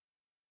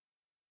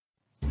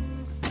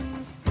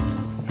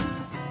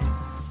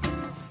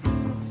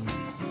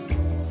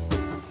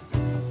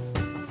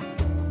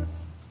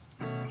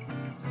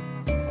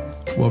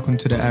Welcome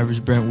to the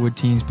Average Brentwood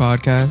Teens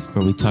podcast,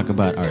 where we talk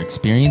about our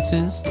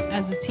experiences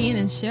as a teen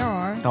and share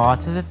our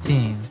thoughts as a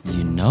teen.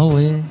 You know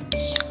it.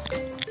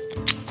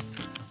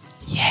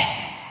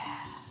 Yeah.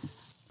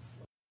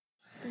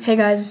 Hey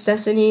guys, it's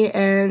Destiny,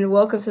 and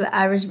welcome to the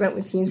Average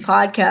Brentwood Teens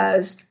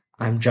podcast.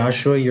 I'm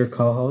Joshua, your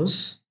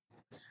co-host.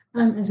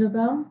 I'm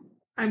Isabel.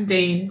 I'm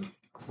Dane.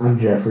 I'm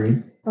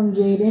Jeffrey. I'm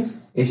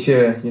Jaden. It's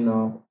your,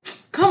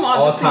 come on,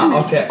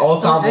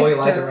 all-time boy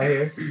like it right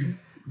here.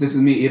 This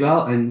is me,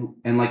 Ebel,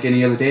 and like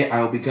any other day,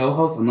 I will be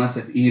co-host unless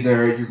if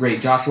either your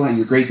great Joshua and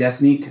your great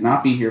Destiny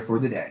cannot be here for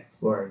the day.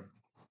 Word.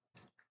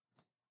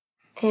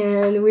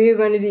 And we are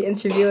going to be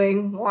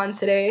interviewing Juan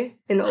today,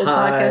 an old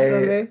podcast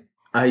member.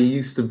 I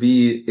used to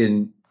be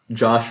in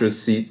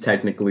Joshua's seat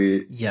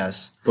technically.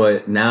 Yes.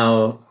 But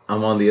now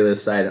I'm on the other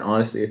side, and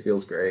honestly, it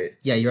feels great.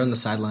 Yeah, you're on the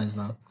sidelines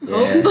now. Yeah.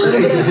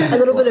 a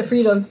little bit of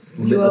freedom.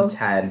 A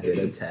tad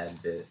bit.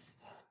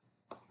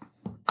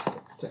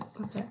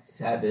 Okay.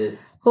 Tad bit.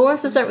 Who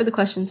wants to start with the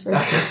questions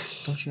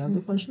first? Don't you have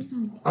the questions?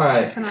 All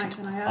right. Can I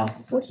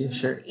ask? Yeah,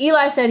 sure.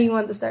 Eli said he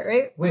wanted to start,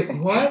 right? Wait,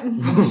 what? No,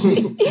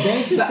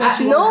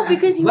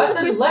 because he was the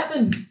first.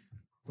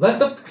 Let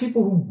the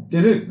people who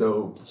didn't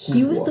know.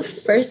 He was the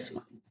first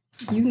one.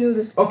 You knew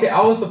the. Okay,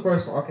 I was the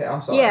first one. Okay,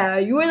 I'm sorry. Yeah,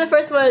 you were the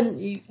first one.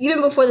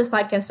 Even before this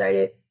podcast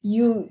started,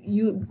 you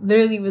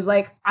literally was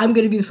like, "I'm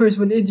gonna be the first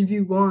one to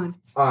interview Juan."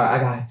 All right, I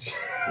got you.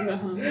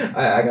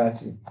 I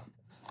got you.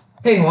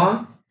 Hey,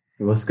 Juan.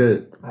 What's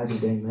good? How's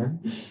your day, man?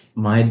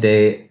 My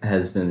day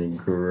has been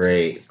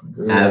great.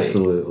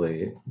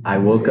 Absolutely. I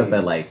woke up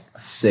at like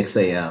 6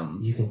 a.m.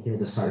 You can hear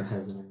the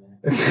sarcasm in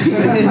there.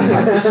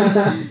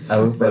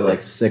 I woke up at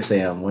like 6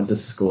 a.m., went to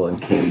school,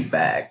 and came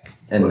back.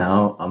 And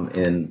now I'm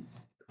in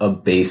a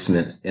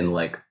basement in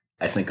like,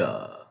 I think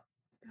a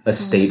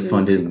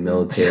state-funded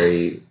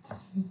military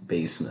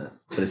basement.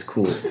 But it's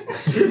cool.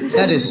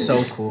 That is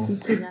so cool.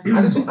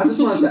 I just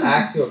wanted to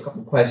ask you a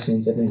couple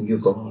questions, and then you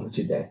go on with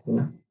your day,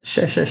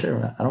 Sure.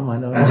 I don't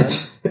mind. All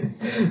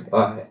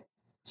right.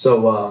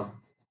 So,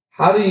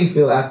 how do you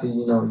feel after,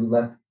 you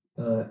left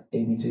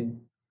AB2?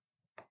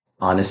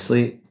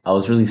 Honestly, I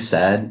was really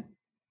sad.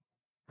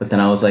 But then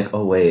I was like,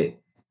 oh,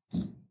 wait.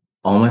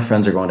 All my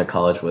friends are going to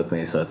college with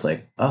me. So it's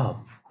like, oh.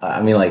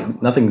 I mean,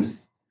 like, not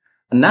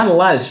a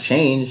lot has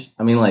changed.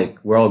 I mean, like,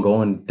 we're all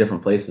going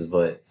different places,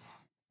 but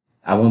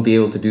I won't be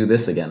able to do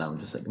this again. I'm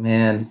just like,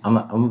 man, I'm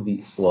going to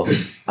be,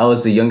 I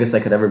was the youngest I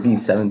could ever be,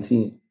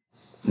 17.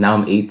 Now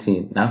I'm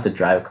 18. Now I have to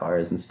drive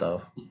cars and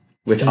stuff,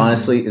 which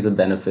honestly is a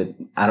benefit.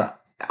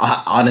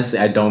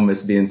 I don't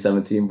miss being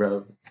 17,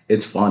 bro.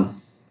 It's fun.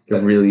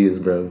 It really is,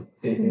 bro.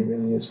 It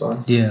really is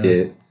fun.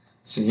 Yeah.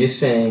 So you're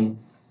saying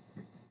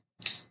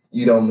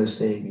you don't miss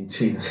the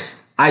ABT?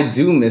 I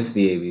do miss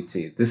the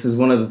ABT. This is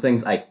one of the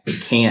things I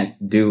can't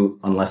do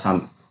unless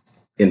I'm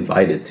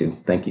invited to.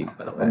 Thank you,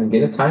 by the way. I mean,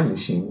 get a time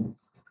machine.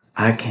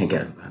 I can't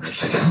get a time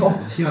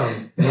machine.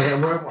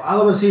 Yo,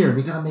 all of us here,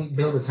 we're gonna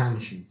build a time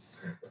machine.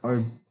 Or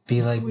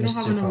be like we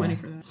Mr. don't have no Poe. money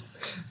for that.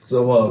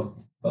 So,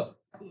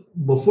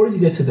 before you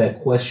get to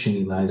that question,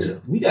 Elijah,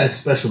 we got a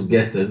special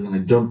guest that's going to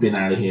jump in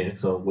out of here.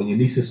 So, when you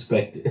least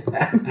suspect it. A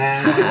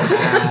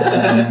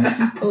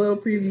little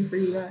preview for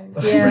you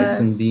guys. Yeah. Rice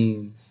and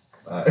beans.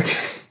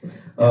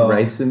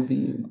 Rice and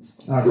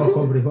beans. I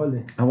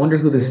wonder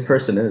who this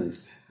person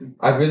is.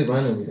 I really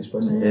want to know who this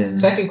person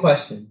is. Yeah. Second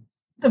question.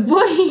 The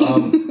boy.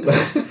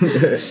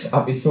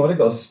 If you want to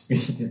go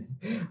speed.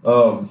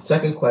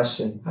 Second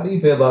question. How do you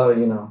feel about,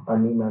 our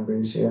new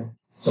members here?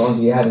 The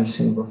ones you haven't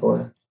seen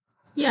before.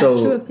 Yeah, so,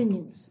 true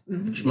opinions.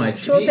 My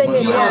true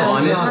opinion, yeah.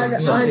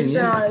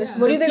 Honest.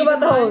 What do you think about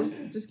the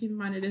host? Just keep in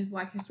mind it is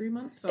Black History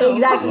Month. So.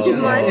 Exactly, keep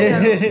in mind.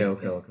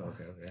 Okay.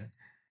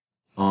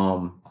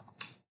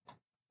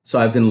 So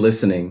I've been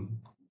listening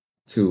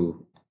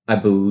to, I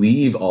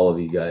believe, all of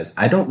you guys.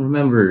 I don't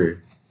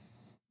remember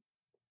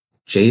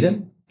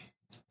Jaden?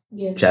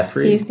 Yeah.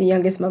 Jeffrey? He's the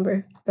youngest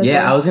member. That's why.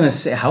 I was going to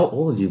say, how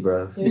old are you,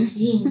 bro?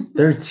 13.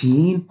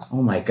 13?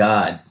 Oh my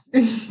God.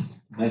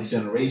 Next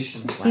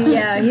generation.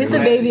 Yeah, he's the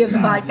baby of the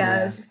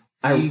podcast.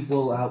 He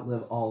will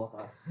outlive all of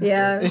us.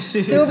 Yeah.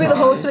 He will be the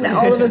host when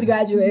all of us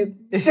graduate.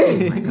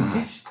 Oh my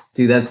gosh.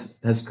 Dude,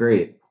 that's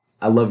great.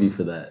 I love you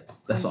for that.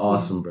 That's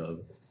awesome,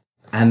 bro.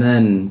 And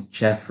then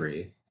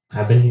Jeffrey.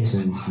 I've been here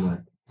since,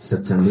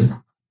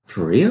 September.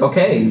 For real?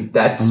 Okay,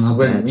 that's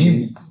when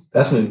we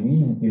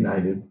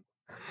united.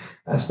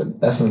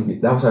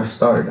 That was our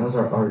start. That was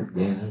our art.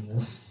 Yeah,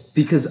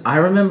 because I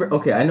remember,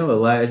 I know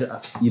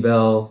Elijah,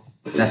 Ebel,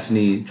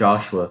 Destiny,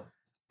 Joshua.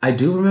 I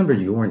do remember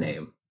your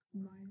name.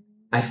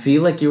 I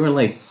feel like you were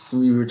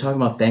we were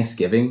talking about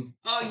Thanksgiving.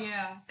 Oh,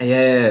 yeah.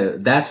 Yeah,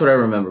 that's what I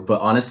remember.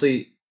 But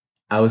honestly,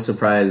 I was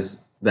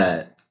surprised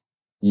that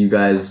you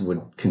guys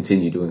would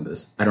continue doing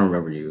this. I don't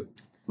remember you.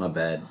 My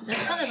bad.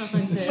 That's kind of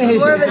offensive.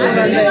 More of a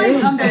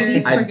I'm the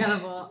least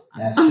forgettable.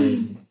 That's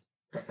crazy.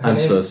 I'm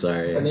so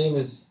sorry. Her name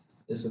is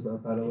Isabel,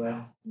 by the way.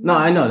 No,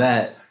 I know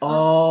that.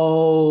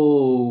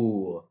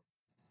 Oh.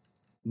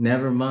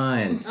 Never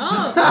mind.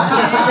 Oh,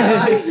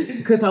 okay.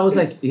 Because I was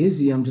like,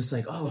 Izzy, I'm just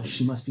like, oh,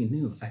 she must be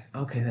new.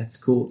 Okay, that's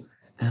cool.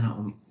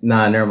 And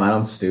nah, never mind.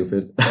 I'm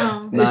stupid.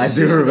 Oh. Nah, I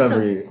do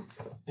remember you.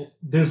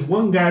 There's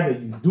one guy that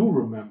you do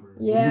remember.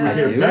 Yeah.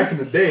 You were here back in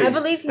the day. I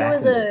believe he Back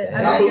was in the day.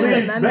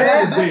 a member.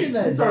 back in the Back day. in the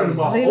We're talking day.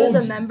 about I believe he was a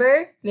OG.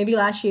 member. Maybe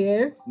last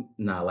year.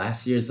 Nah,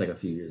 last year it's like a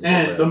few years ago.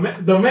 And bro.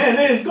 the man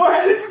is. Go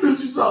ahead, introduce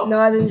yourself. No,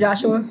 other than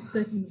Joshua.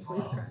 The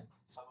voice crack.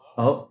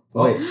 Oh,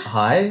 wait.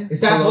 Hi? Is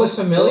that voice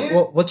familiar?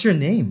 What's your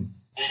name?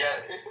 Can you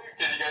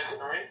guys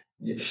hear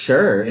me?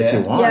 Sure, if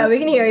you want. Yeah, we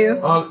can hear you.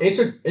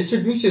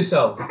 Introduce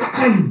yourself.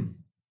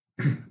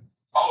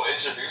 Oh,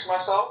 introduce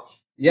myself?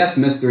 Yes,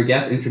 Mr.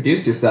 Guest,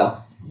 introduce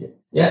yourself.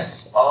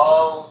 Yes.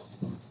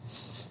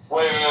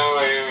 Wait.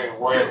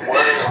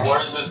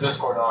 Where's this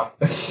Discord on?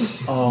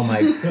 Oh my.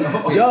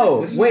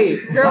 Yo, wait.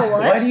 Girl,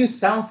 what? Why do you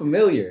sound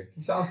familiar?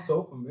 You sound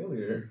so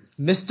familiar.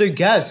 Mr.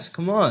 Guest,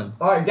 come on.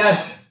 All right,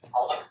 guys. I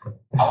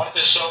wanted to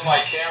show my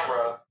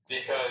camera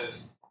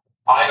because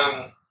I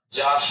am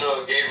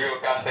Joshua Gabriel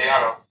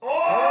Castellanos.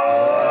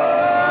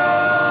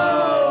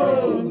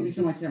 Let me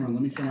show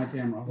my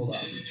camera. Hold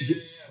on.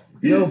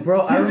 Yo,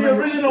 bro, I He's the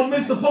remember. original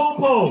Mr.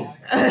 Popo.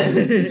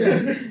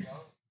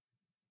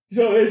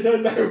 Show it to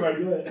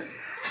everybody. Go ahead.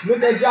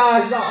 Look at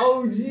Josh, the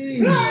OG.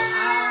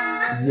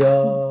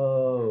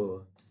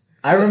 Yo.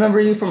 I remember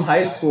you from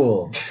high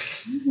school.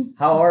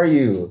 How are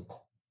you?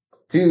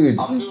 Dude.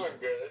 I'm doing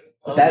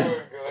good.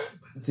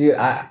 Dude,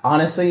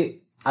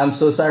 I'm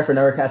so sorry for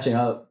never catching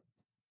up.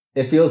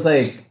 It feels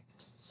like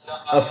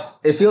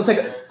it feels like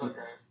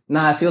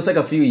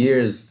a few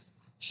years.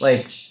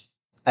 Like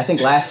I think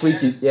last week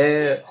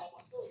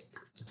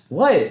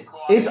What?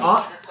 It's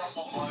on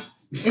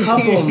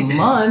couple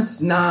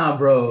months? Nah,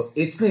 bro.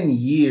 It's been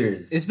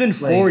years. It's been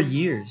 4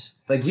 years.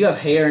 Like you have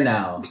hair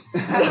now.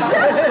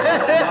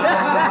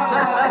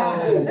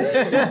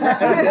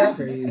 That's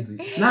crazy.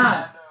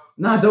 Nah,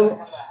 don't.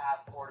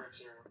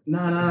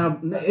 Nah.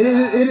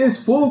 It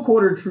is full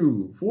quarter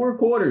true. 4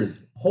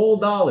 quarters. Whole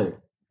dollar.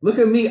 Look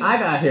at me. I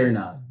got hair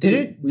now.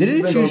 Didn't We've been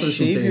you going through some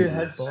shave your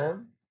changes.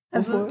 head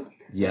Before.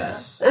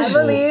 Yes. I Full skins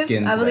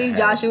believe of head.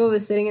 Joshua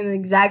was sitting in the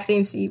exact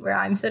same seat where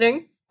I'm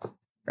sitting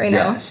right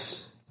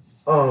Yes.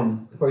 For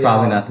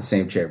Probably not the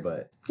same chair,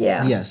 but now.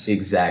 Yeah. Yes.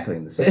 exactly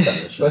in the same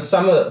position. For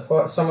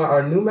some of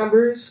our new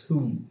members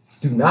who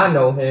do not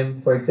know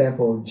him, for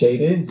example,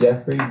 Jaden,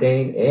 Jeffrey,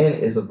 Dane, and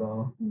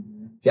Isabel.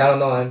 If y'all don't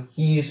know him,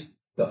 he's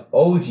the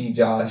OG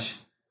Josh.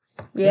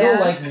 We Yeah.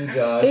 don't like new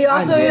Josh. He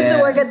also used to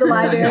work at the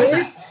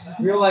library.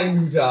 We don't like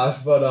new Josh,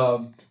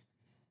 but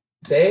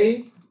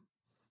they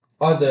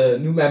are the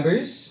new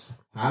members.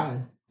 Hi.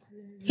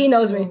 He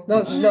knows me.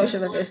 Don't shit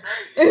like this.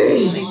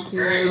 Thank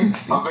you.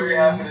 I'm very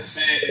happy to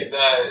see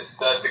that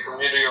the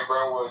community of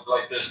Brentwood,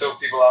 like there's still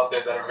people out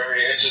there that are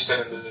very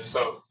interested in this.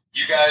 So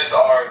you guys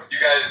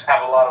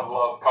have a lot of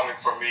love coming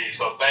from me.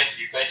 So thank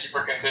you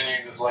for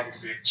continuing this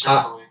legacy.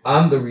 Truthfully.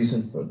 I'm the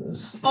reason for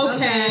this.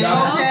 Okay.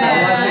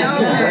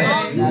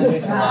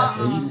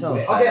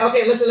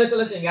 Okay.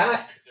 Listen.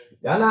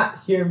 Y'all not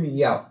hear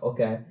me out,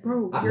 okay?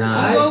 Bro, your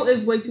Nah. ego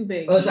is way too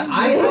big. Listen,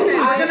 Okay, we're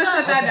gonna Shush,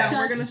 shut that down. shush,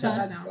 We're gonna shut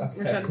that shush. down.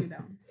 We're shutting you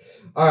down.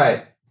 All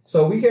right.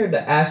 So we're here to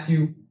ask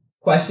you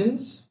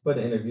questions for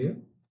the interview.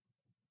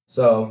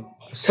 So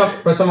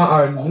for some of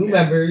our new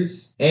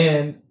members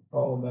and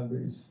old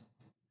members.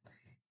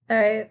 All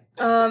right.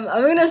 I'm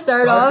gonna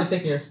start Sorry for off.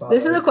 taking your spot.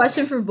 This is a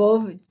question for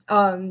both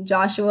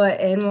Joshua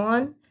and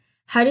Juan.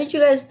 How did you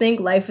guys think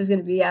life was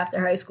gonna be after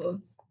high school?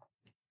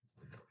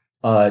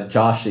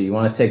 Joshua, you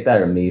want to take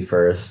that or me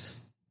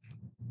first?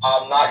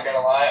 I'm not gonna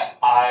lie,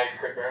 I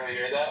could barely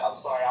hear that. I'm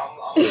sorry.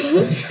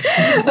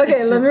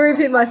 Okay, let me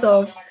repeat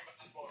myself.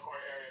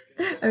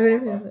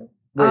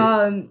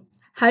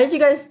 How did you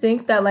guys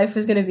think that life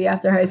was gonna be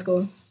after high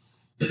school?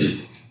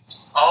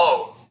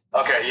 Oh,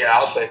 okay, yeah,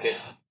 I'll take it.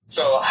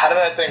 So, how did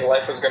I think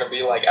life was gonna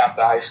be like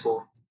after high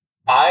school?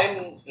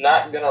 I'm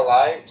not gonna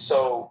lie.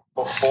 So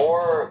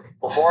before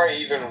I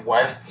even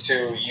went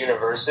to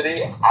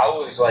university, I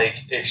was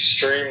like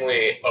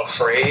extremely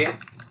afraid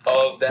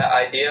of that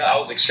idea. I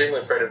was extremely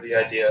afraid of the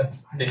idea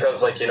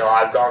because, like,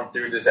 I've gone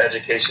through this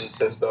education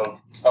system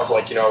of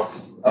like,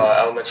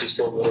 elementary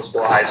school, middle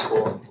school, high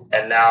school,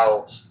 and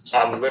now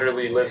I'm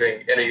literally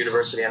living in a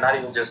university. And not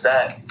even just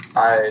that,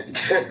 I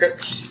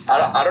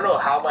don't know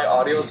how my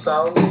audio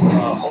sounds.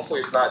 Hopefully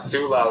it's not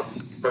too loud.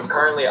 But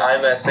currently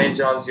I'm at St.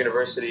 John's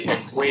University in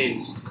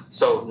Queens.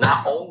 So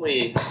not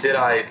only did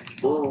I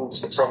move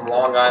from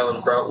Long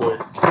Island, Brentwood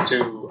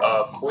to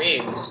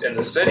Queens in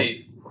the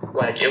city,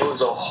 like it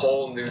was a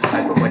whole new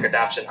type of like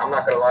adaptation. I'm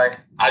not gonna lie,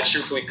 I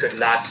truthfully could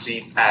not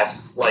see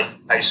past like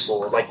high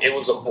school. Like it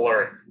was a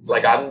blur.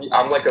 Like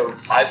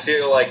I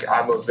feel like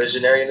I'm a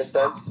visionary in a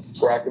sense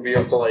where I could be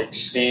able to like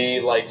see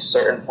like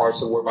certain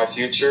parts of where my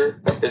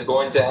future is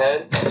going to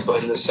head.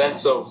 But in the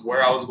sense of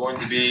where I was going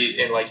to be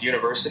in like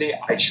university,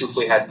 I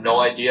truthfully had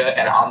no idea,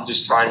 and I'm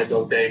just trying to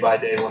go day by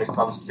day when it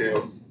comes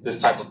to this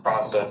type of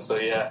process. So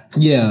yeah,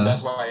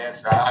 that's my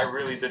answer. I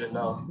really didn't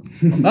know.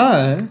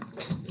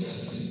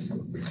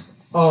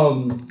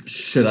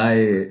 Should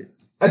I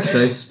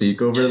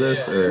speak over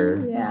this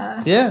or?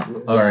 Yeah. Yeah.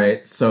 All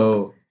right.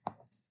 So,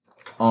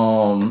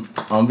 I'm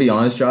gonna be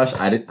honest, Josh.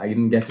 I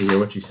didn't get to hear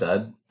what you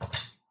said,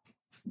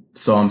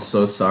 so I'm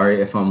so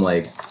sorry if I'm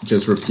like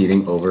just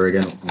repeating over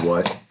again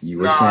what you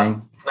were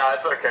saying. No,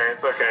 it's okay.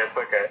 It's okay. It's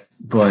okay.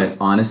 But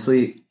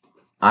honestly,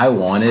 I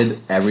wanted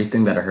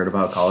everything that I heard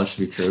about college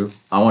to be true.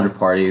 I wanted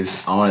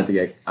parties. I wanted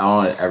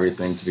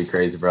everything to be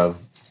crazy, bro.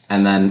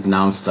 And then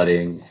now I'm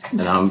studying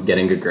and I'm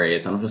getting good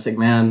grades. And I'm just like,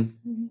 man,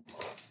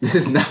 this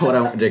is not what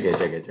I want.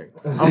 JK.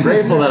 I'm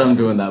grateful that I'm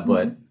doing that,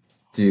 but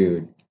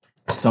dude,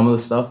 some of the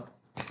stuff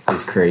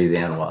is crazy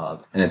and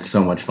wild. And it's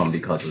so much fun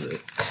because of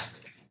it.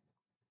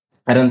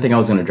 I didn't think I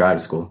was going to drive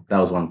to school. That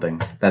was one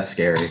thing. That's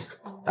scary.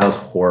 That was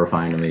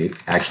horrifying to me,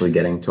 actually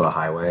getting to a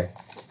highway.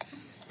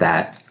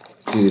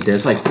 Dude,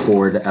 there's like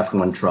Ford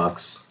F1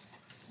 trucks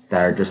that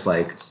are just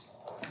like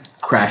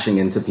crashing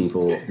into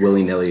people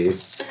willy-nilly.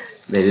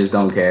 They just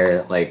don't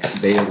care. Like,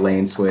 they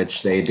lane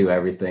switch. They do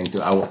everything.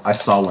 Dude, I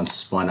saw one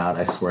spun out.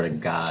 I swear to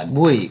God.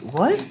 Wait,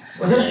 what?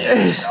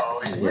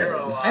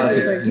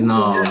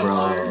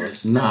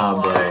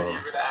 Nah, bro.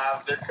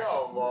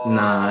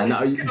 Nah.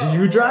 Do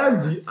you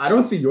drive? I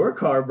don't see your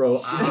car, bro.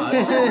 I'm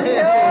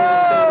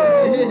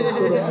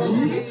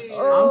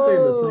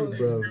saying the truth,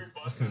 bro.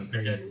 That's kind of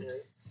crazy.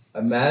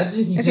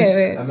 Imagine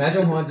wait.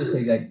 Imagine Juan just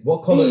say like,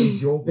 "What color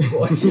is your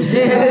boy?"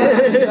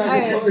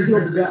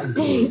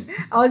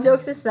 All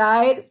jokes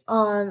aside,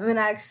 I'm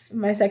gonna ask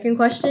my second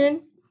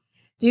question.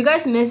 Do you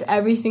guys miss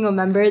every single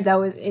member that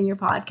was in your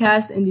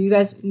podcast, and do you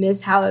guys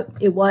miss how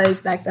it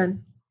was back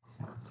then?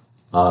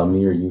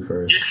 Me or you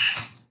first?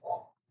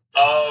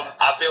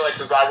 I feel like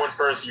since I went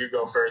first, you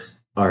go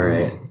first. All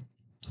right.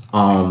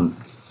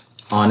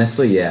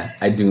 Honestly, yeah,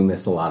 I do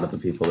miss a lot of the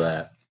people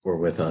that were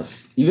with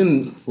us.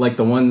 Even like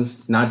the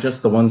ones, not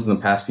just the ones in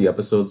the past few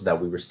episodes that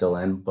we were still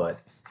in, but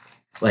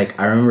like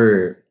I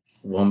remember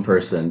one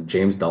person,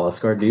 James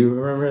Dollascar. Do you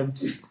remember him,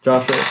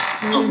 Joshua?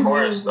 Of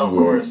course.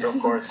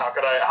 How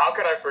could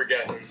I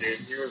forget him, dude? He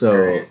was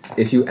great.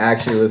 If you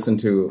actually listen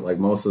to like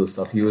most of the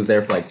stuff, he was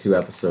there for like 2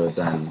 episodes,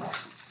 and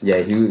yeah,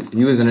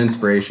 he was an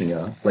inspiration,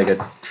 yo. Like a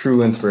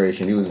true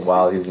inspiration. He was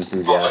wild. He was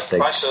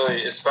enthusiastic.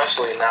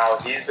 Especially now,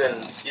 he's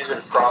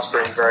been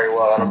prospering very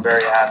well, and I'm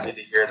very happy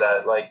to hear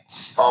that. Like,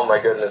 oh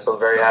my goodness, I'm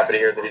very happy to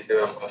hear that he's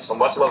doing well. So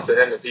much love to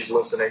him if he's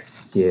listening.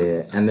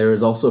 Yeah, and there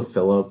was also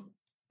Philip,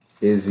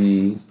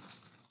 Izzy,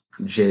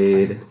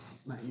 Jade.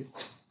 Not you.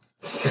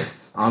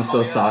 I'm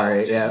so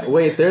sorry. Yeah,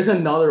 wait. There's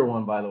another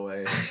one, by the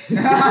way.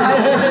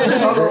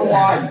 Another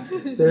one.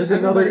 There's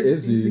another Everybody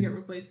just needs to Izzy. get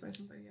replaced by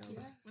somebody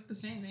else with the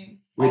same name.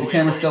 Wait, the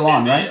camera's still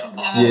on, right?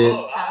 Yeah.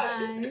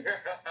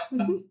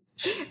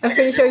 I'm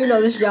pretty sure you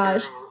know this,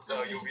 Josh.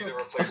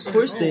 Of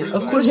course they know.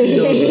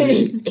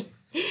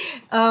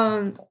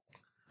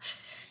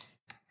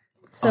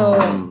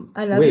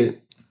 Another.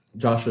 Wait,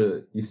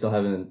 Joshua, you still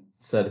haven't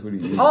said who to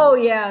use. Oh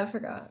yeah, I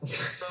forgot.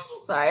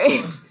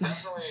 Sorry.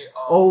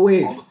 Oh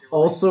wait.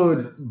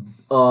 Also,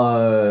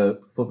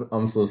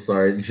 I'm so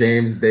sorry.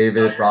 James,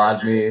 David,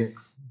 Rodney.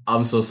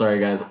 I'm so sorry,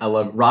 guys. I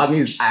love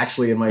Rodney's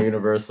actually in my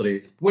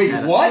university. Wait,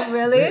 what?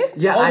 Really?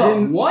 Yeah, Hold I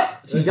didn't. on, what?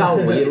 He got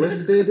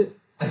waitlisted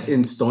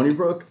in Stony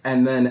Brook,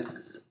 and then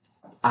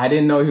I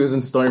didn't know he was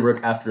in Stony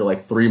Brook after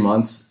like 3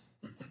 months.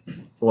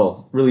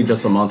 Well, really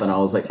just a month, and I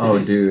was like, "Oh,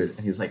 dude."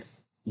 And he's like,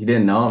 "You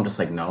didn't know?" I'm just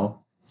like, "No."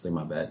 It's like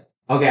my bad.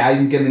 Okay,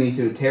 I'm gonna need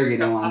to interrogate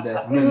him on this.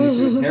 I'm gonna need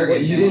to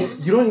interrogate him.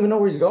 You don't even know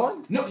where he's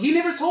going? No, he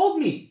never told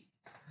me.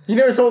 He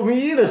never told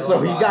me either, so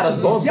he got us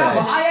both. Yeah,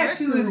 back. but I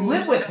actually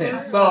live with him,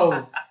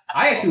 so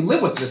I actually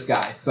live with this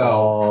guy.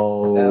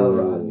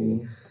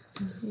 So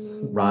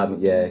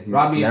Rodney, yeah.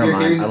 Robbie, if never you're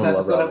mind. hearing I this don't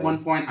love episode at Rodney.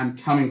 one point, I'm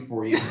coming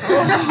for you.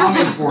 I'm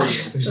coming for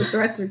you. The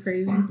threats are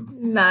crazy.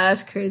 Nah,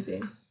 that's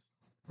crazy.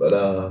 But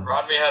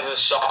Rodney has a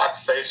shocked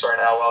face right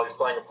now while he's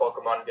playing a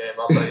Pokemon game.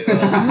 I'll tell you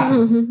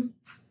that.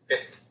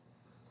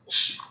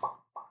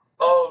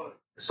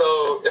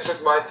 So if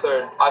it's my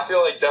turn, I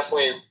feel like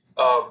definitely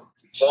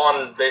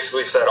Juan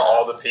basically said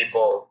all the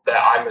people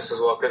that I miss as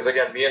well. Because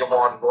again, me and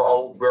Juan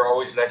we're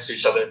always next to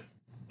each other.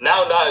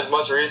 Now, not as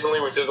much recently,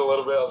 which is a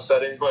little bit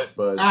upsetting, but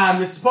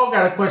Mr. Poe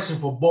got a question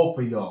for both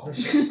of y'all.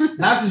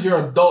 Now since you're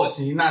adults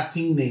and you're not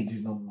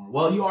teenagers no more.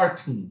 Well, you are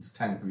teens,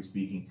 technically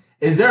speaking.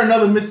 Is there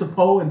another Mr.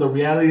 Poe in the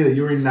reality that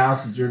you're in now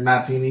since you're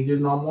not teenagers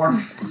no more?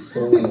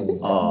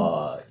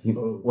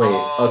 Wait.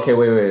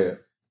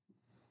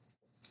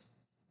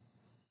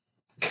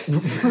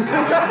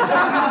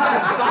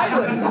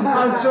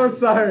 I'm so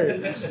sorry.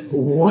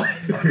 What?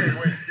 okay,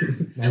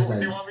 wait.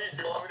 Do you want me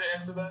to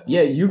answer that?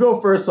 Yeah, you go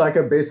first so I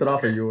can base it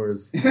off of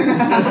yours.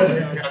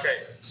 Okay.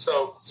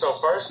 So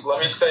first, let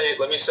me say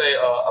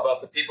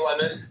about the people I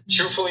miss.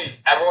 Truthfully,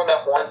 everyone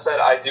that Juan said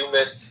I do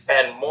miss,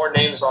 and more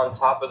names on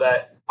top of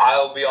that.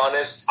 I'll be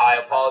honest. I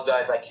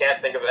apologize. I can't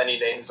think of any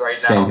names right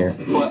now. Same here.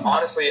 But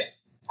honestly,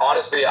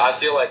 I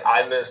feel like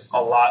I miss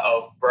a lot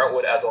of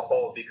Brentwood as a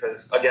whole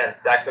because again,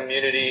 that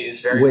community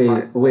is very.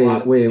 Wait,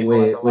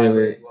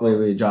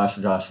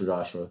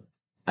 Joshua.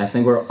 I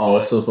think we're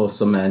also supposed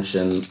to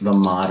mention the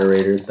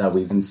moderators that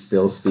we've been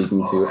still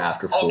speaking to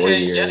after 4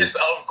 years. Yes,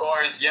 of course.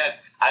 course,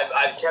 yes.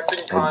 I've kept in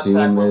I do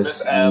contact with miss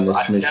Miss M. Miss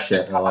I've kept in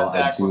Michelle. I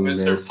contact do with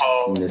miss Mr.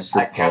 Poe. I Mr.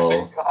 kept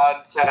in Poe.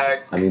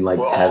 contact. I mean, like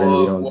with Tevin,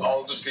 we with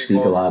all don't the speak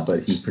people. a lot,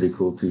 but he's pretty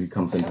cool too. He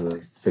comes in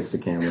to fix the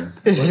camera.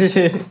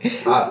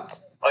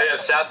 Oh yeah,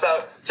 shouts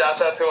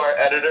out to our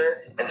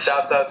editor and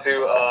shouts out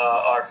to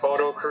our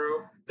photo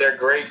crew. They're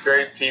great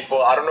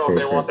people. I don't know if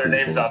they want their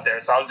names out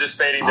there, so I'm just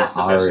stating their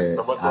positions.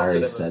 So much I love to already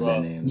them as said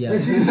well. their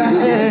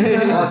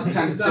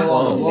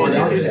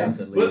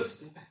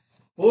names.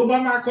 What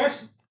about my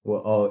question?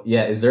 Well, oh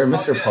yeah, is there a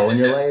Mr. Poe in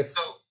your life?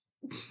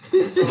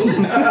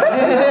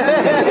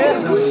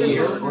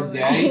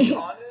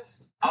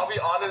 I'll be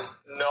honest,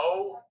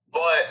 no,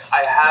 but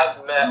I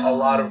have met a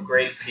lot of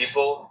great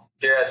people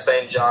here at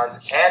St.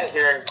 John's and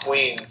here in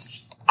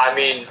Queens. I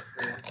mean,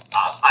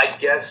 I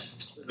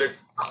guess the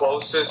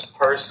closest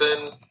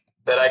person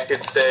that I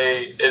could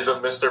say is a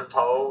Mr.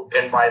 Poe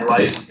in my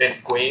life in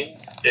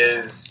Queens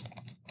is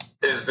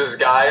this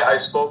guy I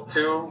spoke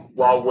to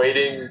while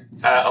waiting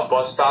at a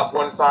bus stop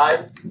one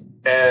time,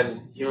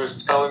 and he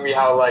was telling me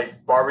how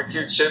like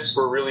barbecue chips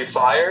were really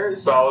fire.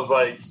 So I was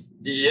like,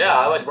 yeah,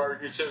 I like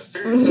barbecue chips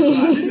too. So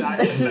I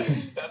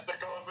guess that's the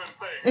closest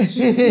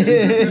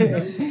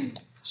thing.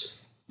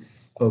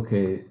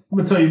 Okay. I'm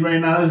gonna tell you right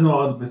now, there's no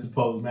other Mr.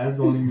 Poe, man. It's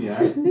only me,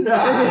 alright? I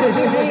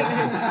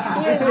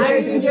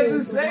didn't get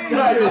to say Go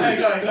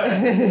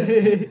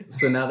ahead.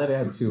 So now that I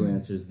have two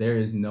answers, there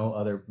is no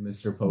other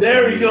Mr. Poe.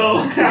 There we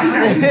go.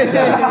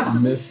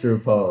 Mr.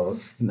 Poe.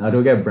 Now do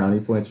I get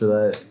brownie points for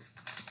that?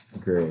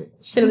 Great.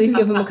 Should at least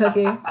give him a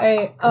cookie. All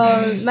right.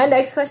 My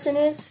next question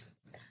is,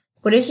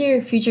 what is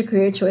your future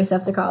career choice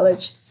after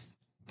college?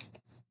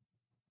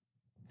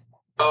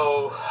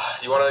 Oh,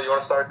 you wanna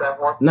start that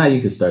one? Now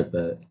you can start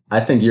that. I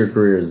think your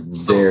career is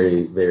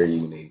very, very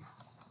unique.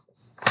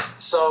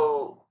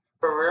 So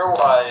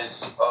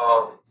career-wise,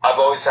 I've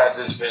always had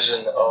this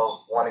vision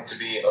of wanting to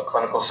be a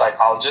clinical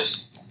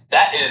psychologist.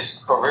 That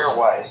is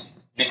career-wise,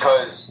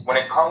 because when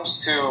it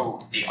comes to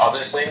the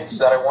other things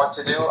that I want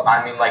to do,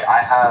 I mean, like,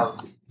 I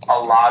have a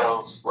lot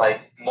of,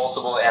 like,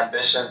 multiple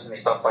ambitions and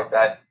stuff like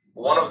that.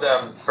 One of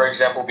them, for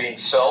example, being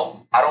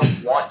film. I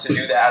don't want to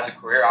do that as a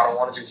career. I don't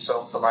want to do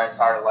film for my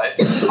entire life.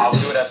 I'll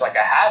do it as like a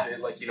habit,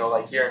 like, you know,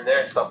 like here and there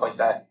and stuff like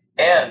that.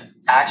 And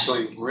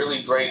actually,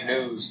 really great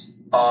news.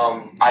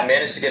 I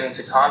managed to get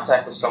into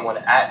contact with someone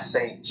at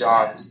St.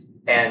 John's,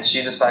 and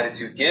she decided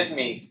to give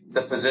me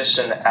the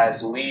position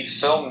as lead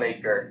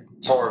filmmaker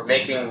for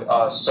making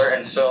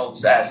certain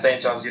films at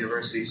St. John's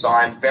University. So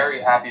I'm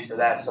very happy for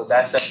that. So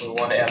that's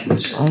definitely one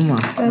ambition. Oh my.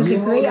 That's a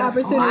great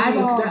opportunity.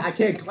 I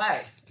can't clap.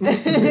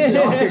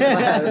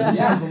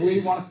 Yeah, but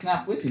we want to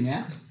snap with you,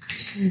 man.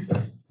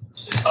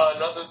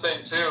 Another thing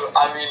too,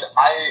 I mean,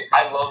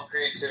 I love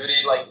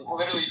creativity, like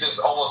literally just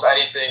almost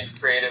anything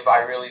creative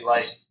I really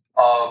like.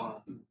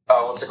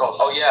 What's it called?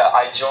 Oh yeah,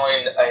 I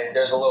joined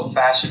there's a little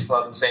fashion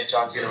club in St.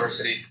 John's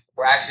University.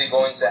 We're actually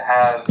going to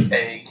have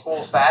a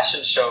cool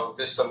fashion show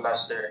this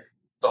semester,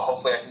 so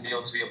hopefully I can be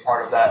able to be a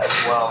part of that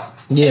as well.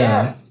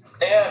 Yeah.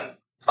 And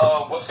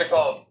what's it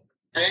called?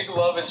 Big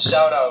love and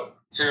shout out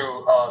to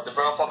the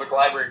Borough Public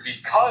Library,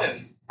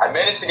 because I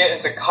managed to get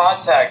into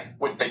contact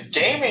with the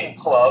gaming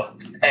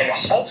club, and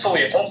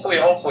hopefully, in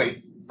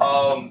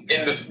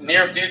the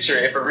near future,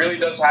 if it really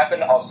does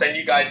happen, I'll send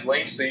you guys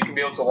links so you can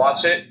be able to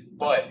watch it.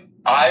 But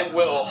I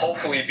will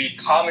hopefully be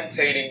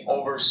commentating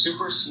over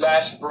Super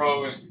Smash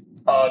Bros.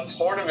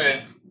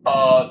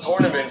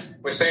 Tournaments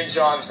with St.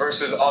 John's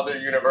versus other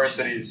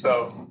universities.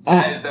 So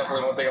that is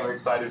definitely one thing I'm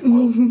excited for.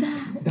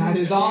 That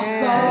is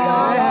awesome.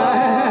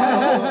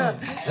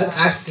 That's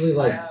actually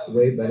like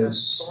way better. An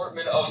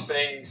assortment of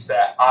things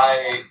that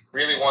I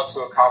really want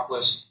to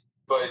accomplish,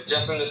 but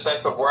just in the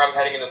sense of where I'm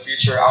heading in the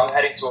future, I'm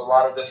heading to a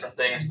lot of different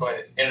things.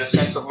 But in the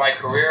sense of my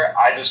career,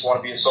 I just want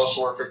to be a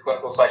social worker,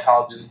 clinical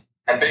psychologist,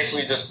 and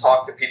basically just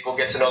talk to people,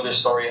 get to know their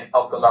story, and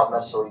help them out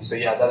mentally. So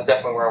yeah, that's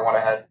definitely where I want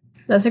to head.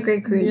 That's a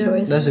great career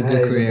choice. That's a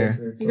good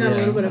career. You got a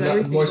little bit of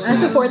everything. I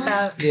support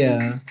that.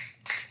 Yeah.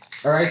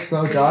 All right,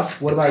 so Josh,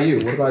 what about you?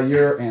 What about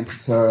your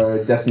answer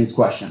to Destiny's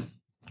question?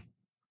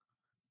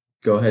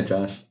 Go ahead,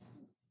 Josh.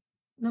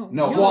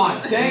 No,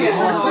 Juan. Dang it!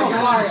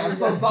 I'm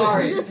so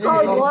sorry. You just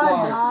called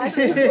Juan, Josh.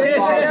 I'm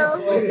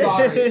so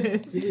sorry.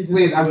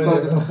 Please, I'm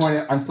so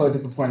disappointed. I'm so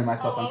disappointed in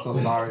myself. I'm so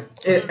sorry.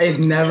 It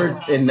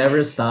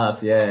never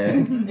stops. Yeah,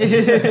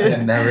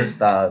 it never I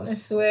stops.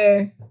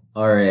 swear.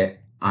 All right,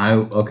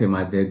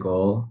 my big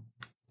goal.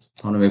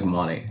 I want to make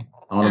money.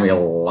 I want to make a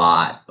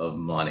lot of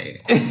money.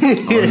 I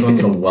want to go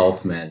into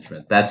wealth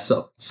management. That's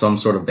some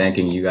sort of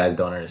banking you guys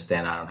don't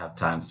understand. I don't have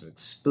time to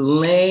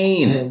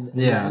explain.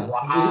 Yeah.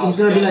 Wow, He's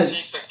gonna be like,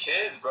 teach the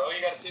kids, bro.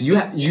 You gotta teach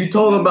You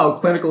told them about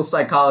clinical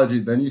psychology,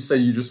 then you say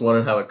you just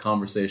want to have a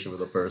conversation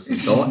with a person.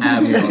 Don't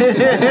add me on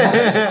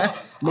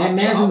this.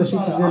 man's in the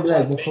future gonna be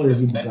like, what color is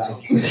he black?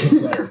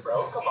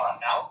 Bro, come on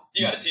now.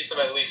 You gotta teach them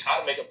at least how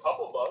to make a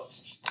couple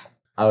bucks.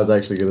 I was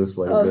actually going to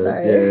explain a bit.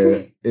 Sorry.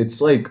 Yeah.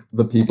 It's like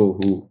the people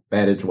who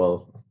manage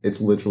wealth. It's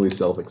literally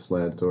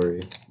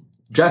self-explanatory.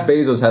 Jeff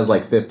Bezos has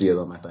like 50 of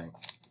them, I think.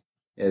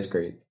 Yeah, it's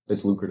great.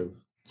 It's lucrative.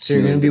 So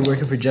you're gonna be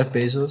working for Jeff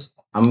Bezos?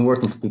 I'm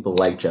working for people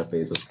like Jeff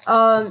Bezos.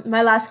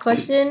 My last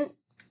question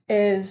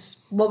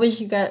is, what was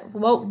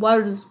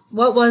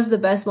the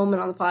best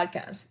moment on the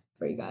podcast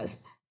for you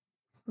guys?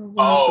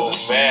 Oh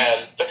man.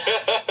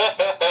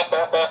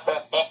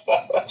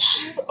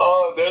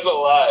 Oh, there's a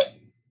lot.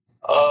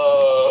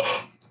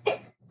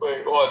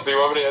 Wait, what? So you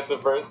want me to answer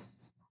first?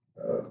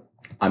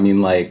 I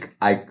mean, like,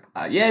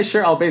 yeah,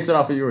 sure, I'll base it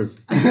off of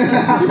yours.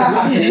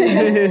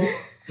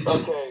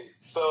 Okay,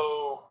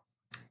 so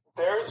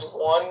there's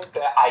one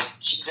that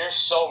there's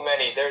so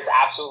many. There's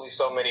absolutely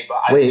so many, but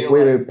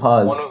wait,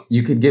 pause.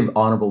 You could give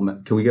honorable.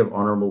 Can we give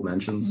honorable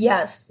mentions?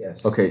 Yes.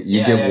 Okay,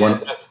 you give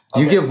one.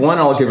 You give one.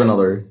 I'll give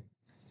another.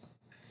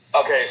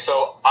 Okay,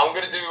 so I'm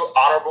gonna do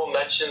honorable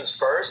mentions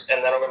first,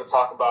 and then I'm gonna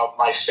talk about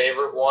my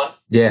favorite one.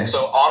 Yeah.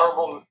 So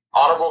honorable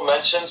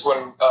mentions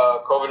when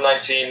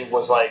COVID-19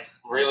 was like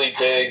really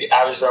big.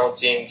 Average Brentwood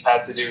teens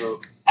had to do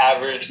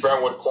average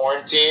Brentwood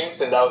quarantines,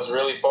 and that was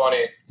really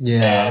funny.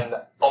 Yeah. And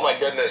oh my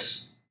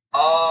goodness.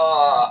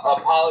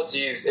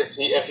 Apologies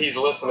if he's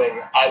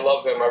listening. I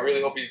love him. I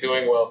really hope he's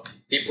doing well.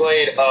 He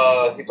played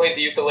the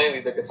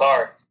ukulele, the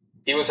guitar.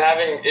 He was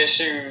having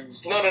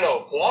issues. No.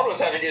 Juan was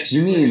having issues.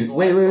 You mean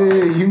wait?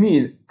 You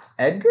mean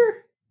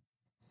Edgar?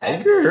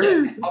 Edgar.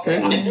 Yes.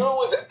 Okay, I knew it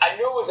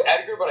was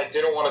Edgar, but I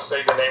didn't want to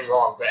say the name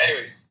wrong. But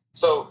anyways,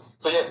 so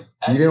yeah.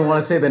 You didn't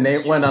want to say the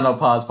name. Wait, no,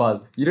 pause.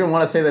 You didn't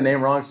want to say the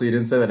name wrong, so you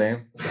didn't say the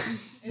name.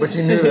 But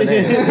you knew the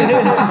name.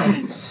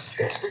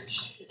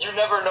 You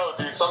never know,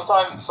 dude.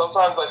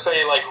 Sometimes I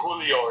say like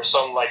Julio or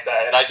something like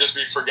that, and I just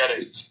be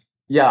forgetting.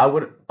 Yeah, I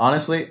would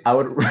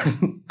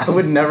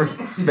never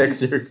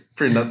fix your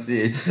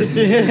pronunciation.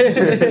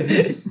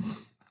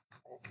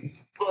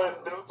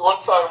 But there was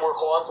one time where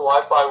Juan's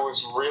Wi-Fi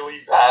was really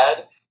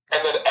bad,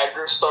 and then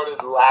Edgar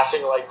started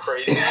laughing like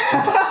crazy.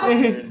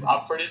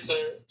 I'm pretty sure.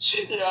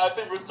 Yeah, I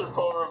think Mr.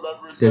 Poe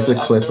remembers. There's a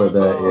clip of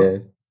that. Yeah.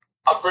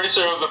 I'm pretty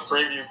sure it was a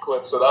preview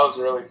clip, so that was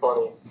really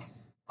funny.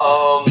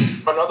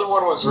 Another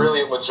one was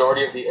really a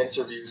majority of the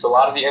interviews. A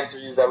lot of the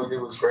interviews that we did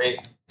was great.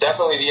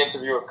 Definitely the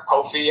interview with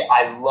Kofi.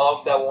 I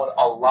love that one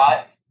a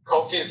lot.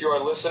 Kofi, if you are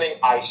listening,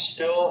 I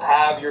still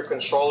have your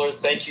controller.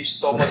 Thank you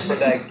so much for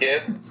that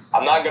gift.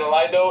 I'm not going to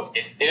lie, though.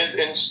 It is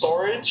in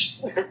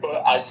storage,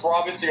 but I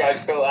promise you I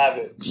still have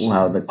it.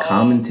 Wow, the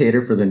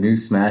commentator for the new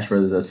Smash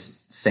Bros. At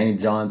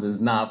St. John's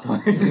is not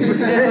playing. Let's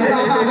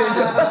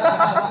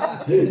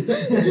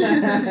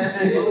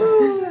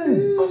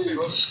see.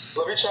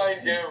 Let me try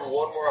and give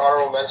one more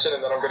honorable mention,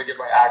 and then I'm going to give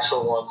my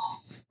actual one.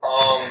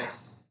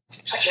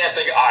 I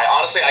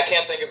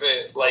can't think of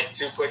it like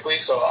too quickly,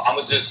 so I'm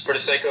gonna just, for the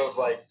sake of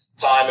like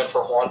time and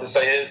for Juan to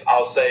say his,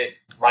 I'll say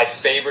my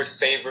favorite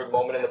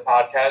moment in the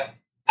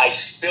podcast. I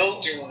still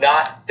do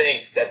not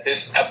think that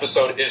this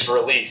episode is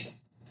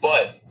released,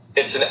 but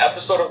it's an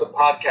episode of the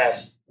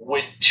podcast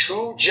with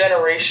 2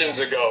 generations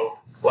ago,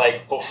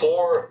 like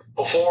before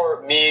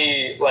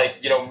me, like,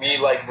 you know, me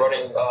like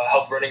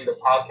help running the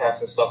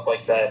podcast and stuff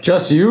like that.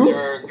 Just you?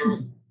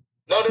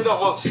 No.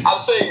 Well, I'm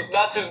saying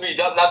not just me,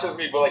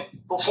 but like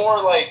before,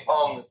 like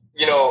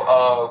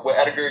with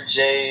Edgar,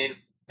 Jade,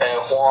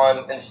 and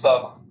Juan and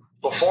stuff.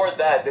 Before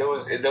that, there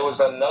was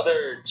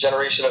another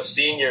generation of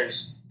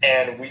seniors,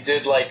 and we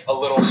did like a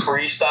little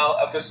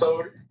freestyle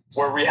episode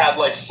where we had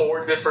like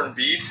 4 different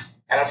beats,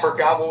 and I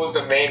forgot what was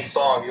the main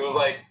song. It was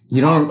like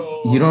you don't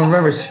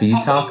remember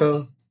Speed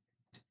Taco?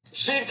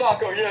 Speed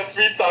Taco, yeah,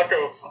 Speed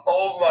Taco.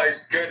 Oh my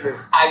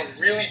goodness, I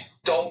really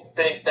don't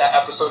think that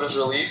episode is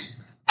released.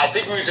 I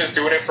think we were just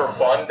doing it for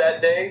fun that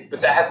day,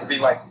 but that has to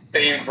be my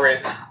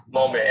favorite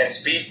moment. And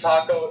Speed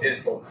Taco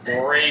is the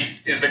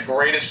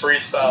greatest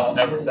freestyle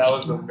ever. That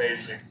was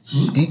amazing.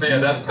 So yeah,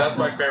 that's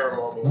my favorite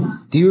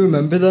moment. Do you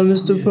remember that,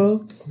 Mr.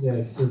 Poe? Yeah,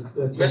 it's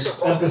Mr.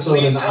 Poe, episode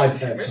in the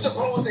iPad. Mr.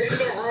 Poe was in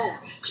the room.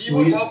 He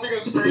was helping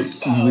us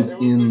freestyle. He was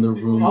in the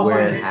room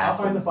where it happened. I'll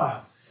find the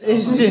file. Did you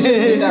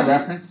see that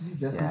reference?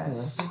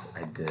 Yes,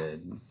 I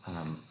did.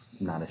 I'm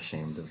not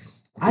ashamed of.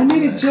 I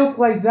made a joke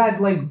like that,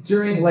 like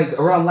during, like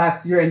around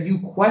last year, and you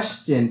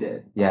questioned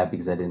it. Yeah,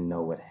 because I didn't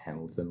know what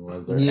Hamilton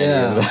was. Or Yeah,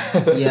 any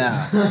of that.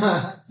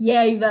 yeah.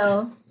 Yeah,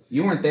 Evo.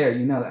 You weren't there,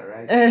 you know that,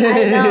 right?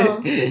 I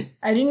know.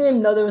 I didn't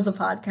even know there was a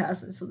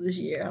podcast until this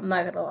year. I'm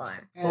not gonna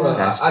lie.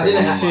 I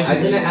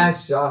didn't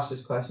ask Josh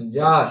this question.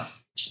 Josh,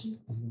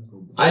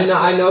 I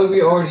know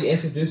we already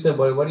introduced them,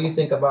 but what do you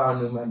think about our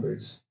new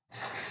members?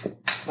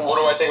 What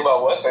do I think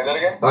about what? Say that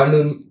again? Our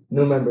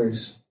new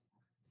members.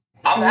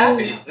 I'm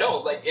happy. No,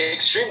 like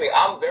extremely.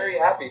 I'm very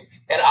happy.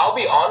 And I'll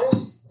be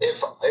honest,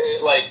 if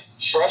like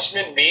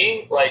freshman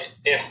me, like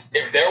if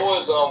there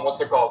was what's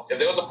it called? If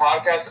there was a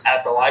podcast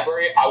at the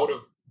library, I would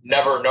have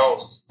never known.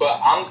 But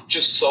I'm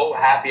just so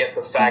happy at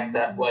the fact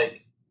that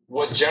like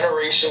what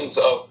generations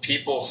of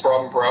people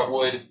from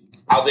Brentwood,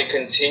 how they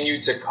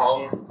continue to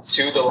come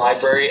to the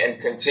library and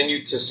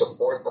continue to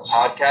support the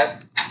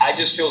podcast. I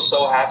just feel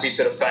so happy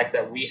to the fact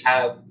that we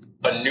have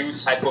a new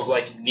type of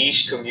like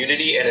niche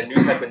community and a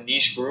new type of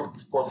niche group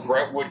where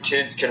Brentwood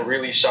kids can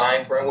really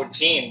shine. Brentwood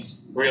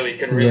teens really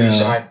can really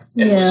shine.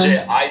 And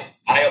legit, I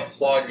I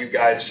applaud you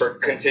guys for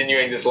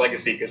continuing this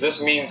legacy because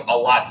this means a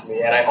lot to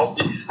me, and I hope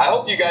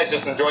you guys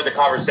just enjoyed the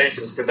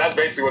conversations because that's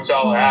basically what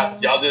y'all are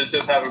having. Y'all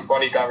just having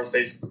funny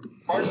conversations.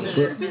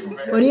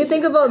 What do you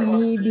think about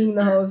me being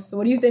the host?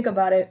 What do you think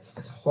about it?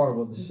 It's a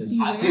horrible decision.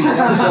 You think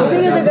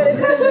it's a good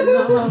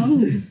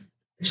decision?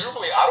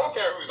 Truthfully, I don't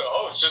care who's the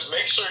host. Just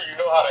make sure you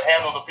know how to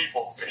handle the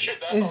people.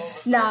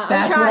 Nah,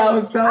 That's I'm what trying. I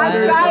was telling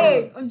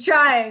her. I'm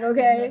trying.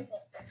 Okay.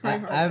 I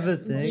have a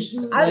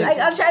thing.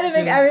 I'm trying to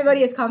make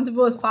everybody as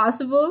comfortable as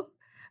possible,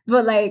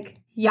 but like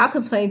y'all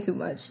complain too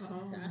much.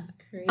 That's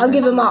crazy. I'll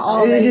give it my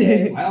all. Right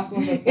here. I also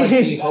want to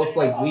be host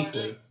like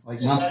weekly,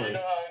 like monthly.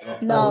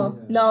 No,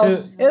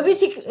 it'll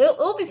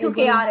be too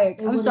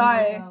chaotic. I'm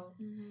sorry,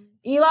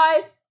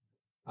 Eli.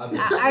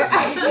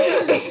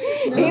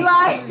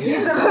 Eli,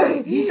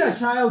 He's a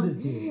child,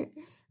 is he?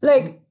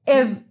 like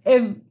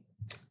if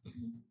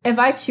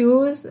I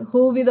choose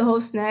who will be the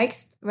host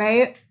next,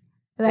 right?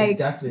 Like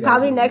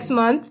probably next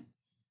month,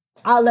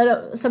 I'll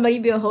let somebody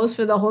be a host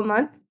for the whole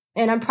month,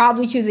 and I'm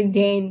probably choosing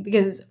Dane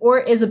or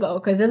Isabel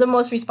because they're the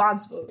most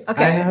responsible.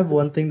 Okay. I have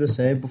one thing to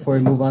say before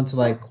we move on to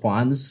like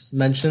Juan's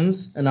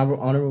mentions and our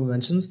honorable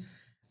mentions.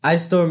 I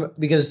still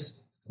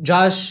because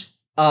Josh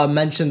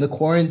mentioned the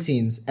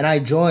quarantines, and I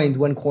joined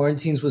when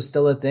quarantines was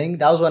still a thing.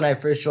 That was when I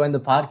first joined the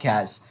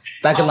podcast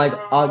back in like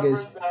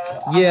August.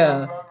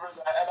 Yeah.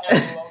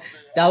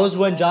 That was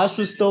when Josh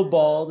was still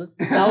bald.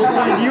 That was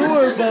when you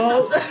were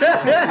bald.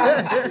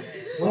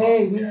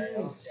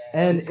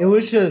 And it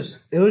was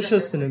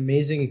just an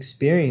amazing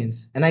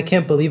experience. And I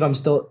can't believe I'm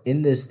still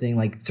in this thing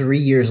like 3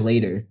 years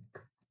later.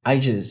 I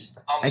just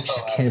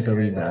can't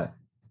believe that.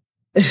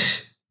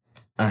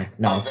 Alright,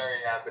 no. I'm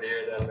very happy to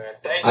hear that, man.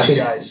 Thank you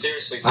guys.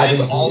 Seriously,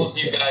 thank all of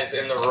you guys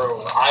in the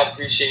room. I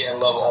appreciate and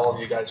love all of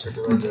you guys for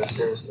doing this.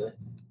 Seriously.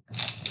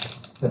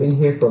 I've been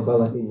here for about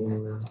like a year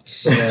now.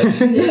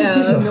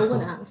 No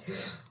one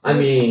asked. I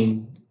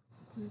mean,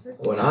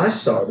 when I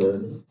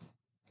started,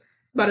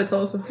 About to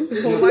tell us a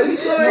whole life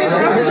story. A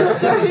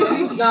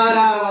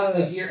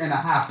year and a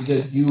half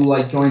because you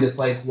like joined us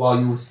like while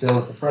you were still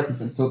as a freshman,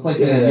 so it's like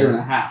been a year and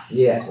a half.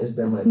 Yes, it's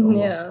been like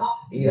almost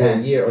either a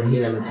year or a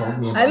year and a half.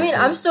 I mean,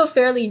 I'm still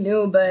fairly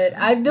new, but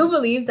I do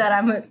believe that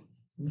I'm a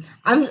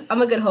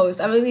good host.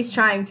 I'm at least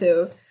trying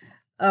to.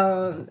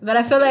 But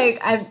I feel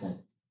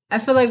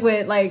like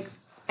with like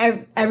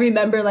every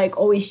member like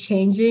always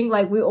changing,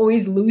 like we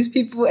always lose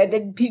people and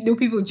then new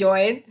people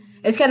join.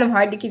 It's kind of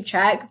hard to keep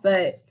track,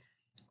 but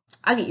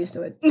I get used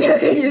to it. I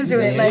get used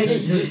to it. Like,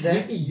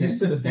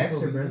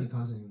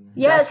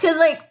 yeah, it's because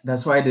like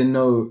That's why I didn't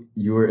know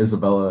you were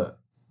Isabella,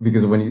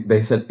 because when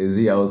they said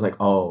Izzy, I was like,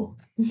 oh,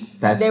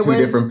 that's two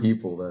different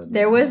people then.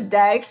 There was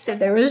Dex,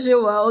 there was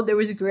Joel, there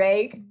was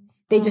Greg.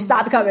 They just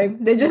stopped coming.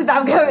 Nah, I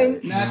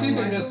think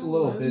they're just a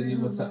little busy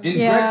with stuff. In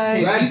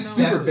Greg's case, he's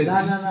super busy.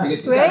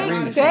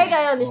 Greg,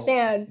 I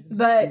understand,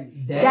 but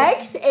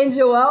Dex and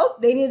Joel,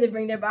 they need to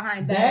bring their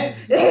behind back.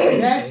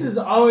 Dex is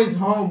always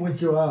home with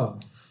Joel.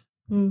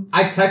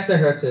 I texted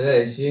her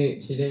today. She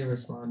didn't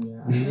respond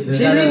yet. She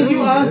thinks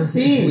you all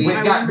see. We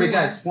got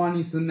Swan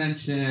needs to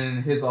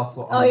mention his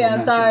also. Oh yeah,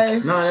 I'm sorry.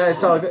 No,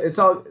 it's all good.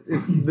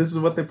 This is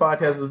what the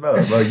podcast is about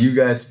you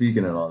guys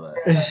speaking and all that.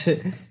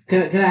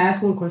 Can I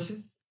ask one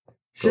question?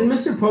 Should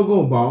Mr. Poe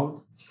go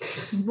bald?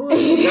 Hold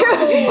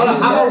on,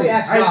 how about we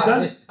ask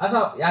Josh? Ask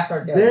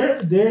our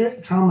guest. They're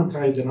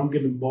traumatized that I'm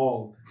getting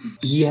bald.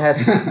 He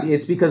has.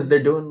 It's because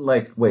they're doing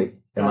like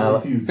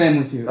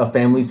Family Feud. A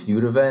Family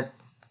Feud event.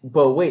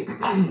 But wait,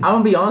 I'm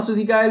gonna be honest with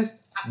you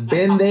guys.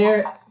 Been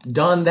there,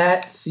 done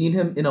that, seen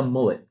him in a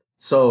mullet.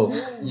 So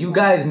you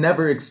guys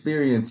never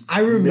experienced.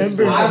 I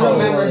remember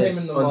him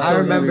in the mullet. I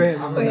remember him.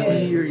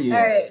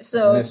 Alright,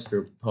 so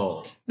Mr.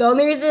 Paul. The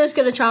only reason it's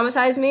gonna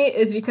traumatize me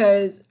is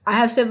because I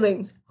have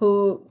siblings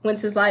who went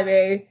to this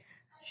library.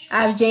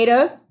 I have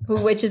Jada,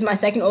 which is my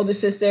second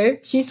oldest sister.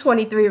 She's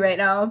 23 right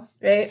now,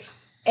 right?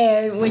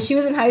 And when she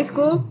was in high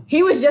school,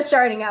 he was just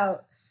starting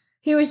out.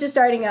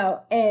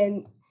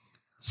 And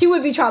she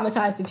would be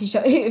traumatized if he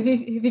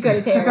cut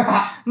his hair.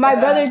 My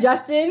brother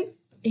Justin,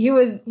 he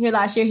was here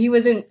last year. He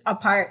wasn't a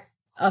part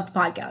of the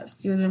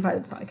podcast.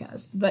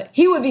 But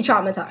he would be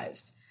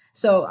traumatized.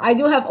 So I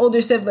do have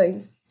older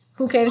siblings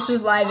who came to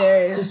this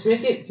library. Just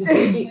make it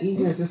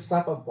easier. Just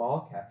slap a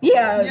ball cap.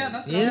 Yeah.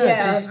 That's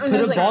Just put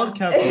a bald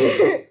cap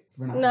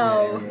on.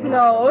 No.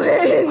 All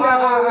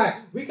right.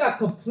 We got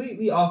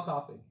completely off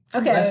topic.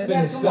 Okay.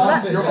 Let's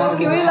finish.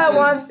 Can we let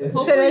one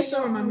Hopefully finish?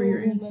 she'll remember your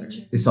answer.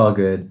 It's all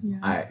good.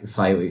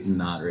 Slightly,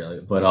 not really,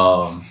 but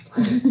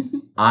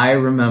I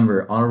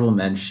remember honorable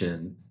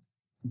mention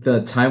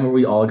the time where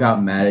we all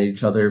got mad at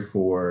each other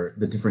for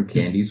the different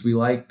candies we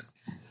liked.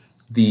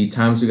 The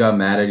times we got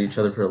mad at each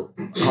other for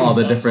all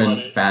the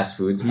different fast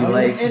foods we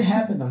liked. It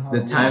happened on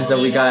The times that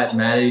we got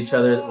mad at each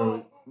other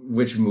or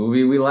which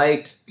movie we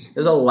liked.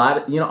 There's a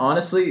lot of,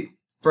 honestly,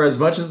 for as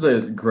much as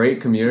a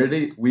great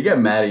community, we get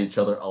mad at each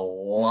other a lot.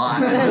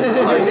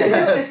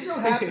 It still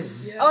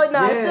happens. Oh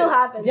no, it still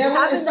happens. Yeah, it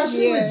happens this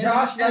especially year. with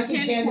Josh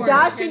liking candy.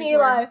 Josh and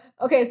Eli.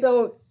 Okay,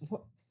 so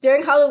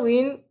during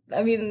Halloween,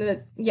 I mean,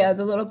 the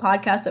little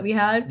podcast that we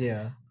had.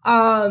 Yeah.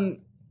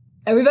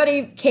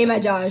 Everybody came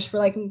at Josh for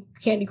liking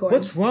candy corn.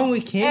 What's wrong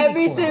with candy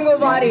Every corn? single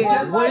body.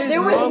 What is There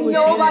was wrong with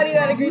nobody candy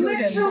that corn? agreed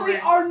with him. Literally,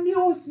 our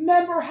newest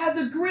member has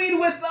agreed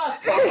with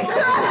us.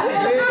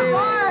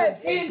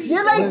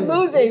 You're like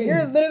losing.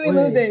 You're literally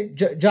losing.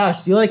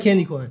 Josh, do you like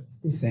candy corn?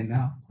 Please say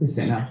no. Please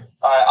say no.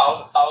 All right, I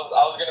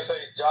was gonna say,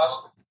 Josh,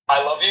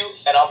 I love you,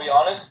 and I'll be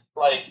honest.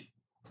 Like,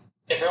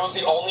 if it was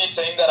the only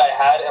thing that I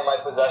had in my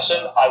possession,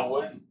 I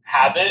would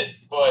have it,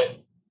 but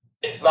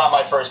it's not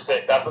my first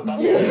pick. That's You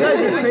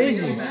guys are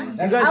crazy.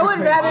 I would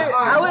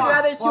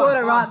rather chew on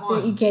a rock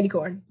than eat candy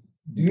corn.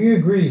 Do you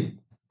agree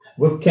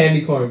with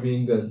candy corn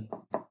being good?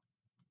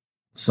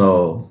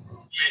 So,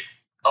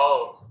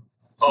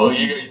 you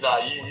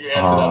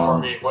answer that for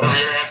me. Whatever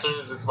your answer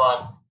is, it's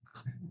mine.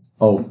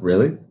 oh,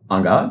 really?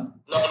 On God?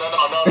 No. I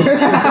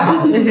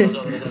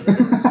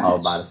was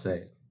about to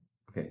say.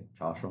 Okay,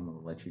 Joshua, I'm going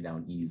to let you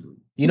down easily.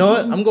 You know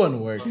what? I'm going to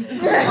work.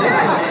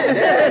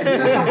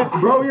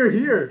 Bro, you're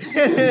here.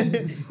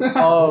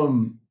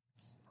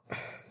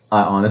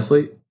 I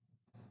honestly,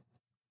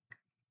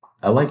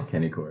 I like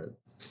candy corn.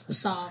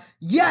 Stop.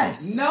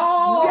 Yes!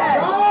 No!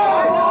 Yes!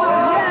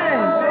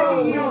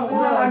 No,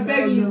 I'm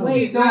begging you,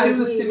 please don't do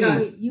this to me.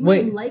 Wait. You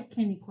Wait. might like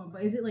candy corn,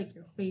 but is it like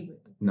your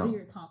favorite? No. Is it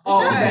your top?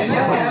 Oh, okay.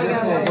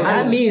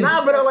 That means...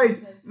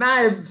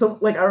 but so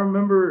like I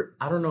remember,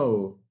 I don't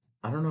know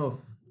if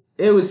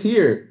it was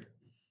here.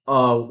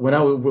 When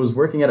I was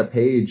working at a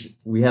page,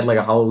 we had like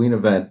a Halloween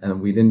event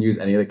and we didn't use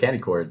any of the candy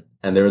corn.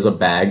 And there was a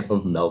bag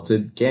of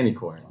melted candy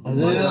corn. Oh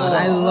my God,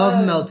 I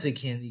love melted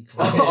candy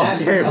corn.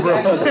 Okay, bro.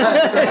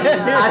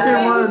 I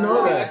didn't want to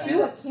know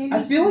that.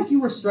 I feel like you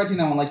were stretching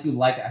that one like you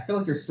like it. I feel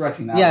like you're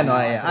stretching that Yeah, one. no,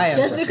 I am.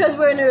 Just because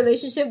we're in a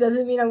relationship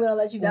doesn't mean I'm gonna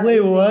let you down. Wait,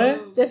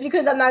 what? Just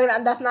because I'm not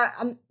gonna. That's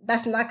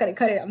not gonna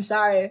cut it. I'm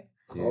sorry.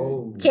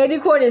 Oh. Candy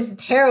corn is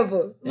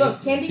terrible.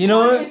 Look, candy You know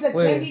corn what? is a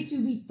Wait. candy to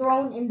be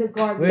thrown in the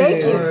garbage.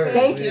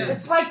 Thank you.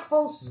 It's like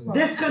coleslaw.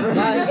 If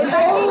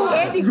I eat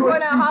candy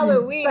corn on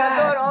Halloween, I'm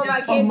throwing all my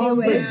candy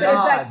away. It's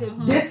effective.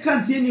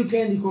 Discontinue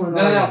candy corn.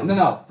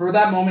 No. For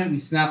that moment, we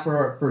snap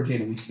for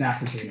Jaden. We snap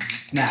for Jaden. We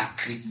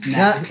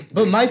snap.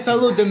 But my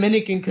fellow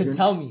Dominican could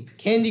tell me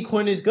candy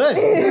corn is good.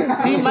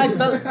 See, my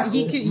fellow,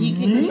 he could,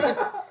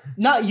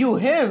 not you,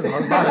 him.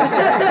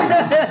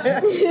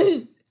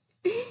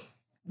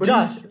 But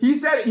Josh, he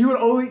said he would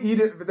only eat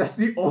it, but that's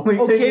the only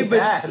thing okay, he but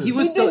had. he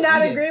would He still did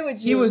not eat it. agree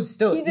with you. He would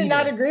still. He did eat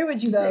not it. agree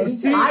with you though.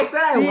 See, I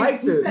said I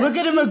liked it. Look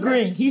at him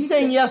agreeing. He's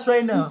saying yes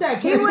right now. He said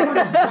candy corn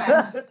is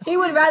bad. He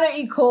would rather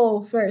eat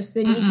coal first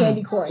than eat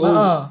candy corn.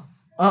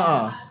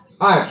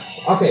 Alright,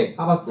 okay,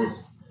 how about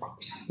this?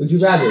 Would you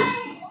rather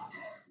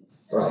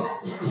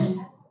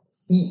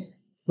eat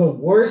the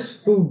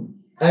worst food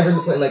ever in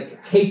the planet,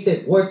 like taste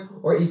it worst,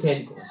 or eat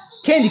candy corn?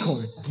 Candy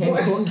corn.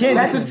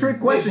 That's a trick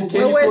question.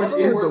 Candy corn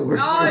is the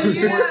worst.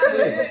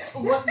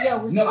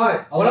 No,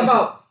 alright. What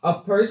about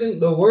a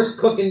person, the worst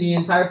cook in the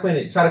entire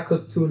planet, try to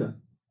cook tuna?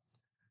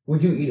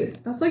 Would you eat it?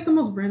 That's like the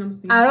most random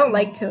thing. I don't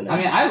like tuna. I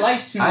mean, I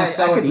like tuna, I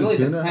so could it really eat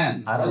tuna.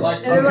 depends. I don't like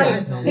And then,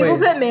 like, people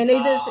put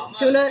mayonnaise in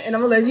tuna, and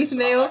I'm allergic to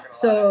mayo,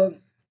 so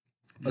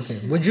Okay.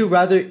 Would you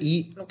rather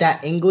eat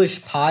that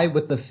English pie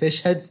with the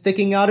fish head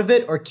sticking out of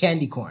it or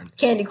candy corn?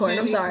 candy corn.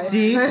 I'm sorry.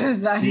 See? I'm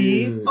sorry.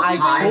 See? I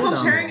told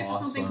comparing you. it to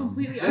something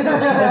completely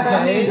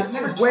Okay.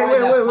 Wait.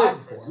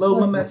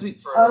 Lola Metsui.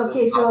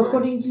 Okay, so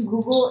according to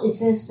Google, it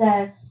says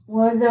that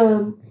one of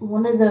the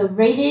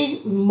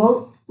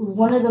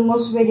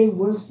most rated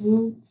worst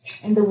food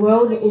in the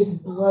world is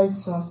blood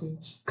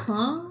sausage.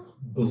 Huh?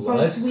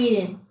 From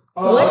Sweden.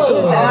 What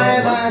is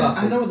that?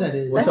 I know what that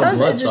is. That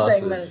sounds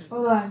interesting, man.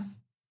 Hold on.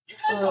 You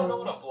guys don't know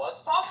what a blood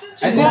sausage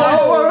is? Wait.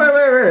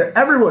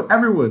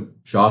 Everyone.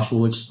 Josh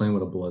will explain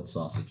what a blood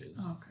sausage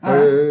is.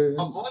 A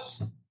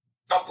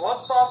blood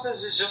sausage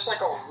is just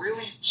like a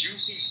really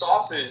juicy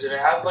sausage, and it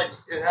has.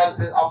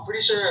 I'm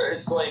pretty sure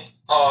it's like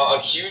a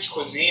huge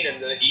cuisine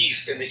in the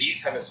East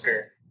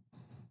Hemisphere.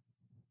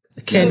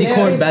 Candy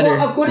corn better.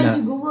 Well, according to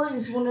Google,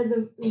 it's one of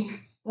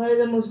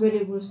the most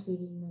rated worst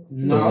food.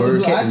 No,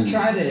 I've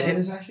tried it. And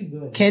it's actually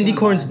good. Candy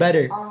corn's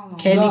better.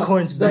 Candy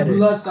corn's The better.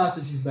 blood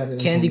sausage is better.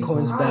 Candy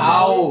corn's better.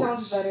 It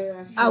sounds better.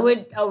 Actually.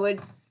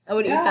 I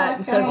would eat that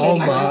instead of Oh candy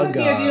my corn. I like the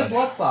idea God. of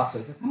blood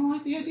sausage. I kind of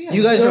like the idea.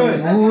 You guys are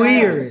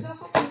weird. It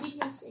sounds like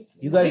medium steak.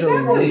 You guys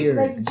are weird.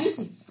 Like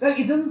juicy. Like,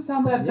 it doesn't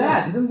sound that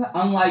bad. It doesn't sound,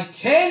 unlike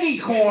candy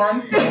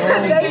corn.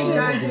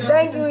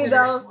 Thank you,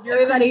 though. You're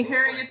Everybody.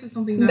 comparing it to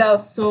something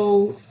that's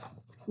so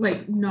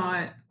like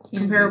not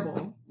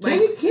comparable. Like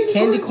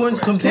Candy corn's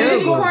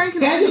comparable.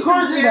 Candy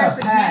corn's in compared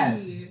the to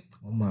past. candy.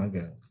 Oh my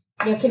God.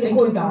 Yeah, candy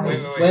corn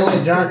died.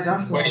 Wait, Josh.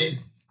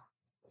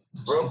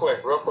 Real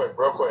quick.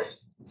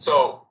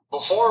 So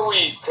before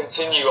we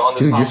continue on the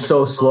Dude, topic you're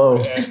so of food, slow.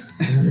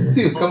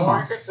 Dude, come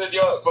on.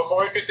 Before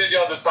we continue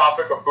on the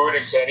topic of food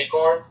and candy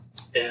corn,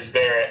 is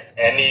there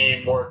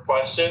any more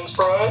questions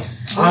for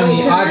us? I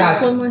mean, Can I I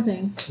ask got one more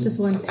thing? Just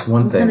one thing.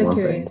 One I'm thing. kind of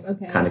curious.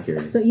 Okay. Kind of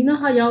curious. So you know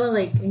how y'all are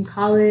like in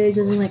college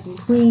and like in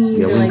Queens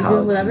Yeah, or we in like doing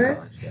college,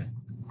 whatever?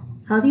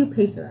 How do you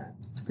pay for that?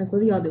 Like,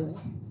 what are y'all doing?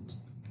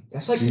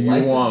 That's like Do you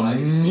life want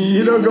advice. me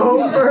to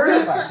go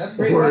first? That's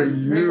great. Or That's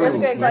you? That's a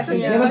great question.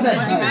 Give Yeah. us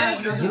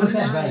advice. Give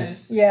us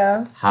advice.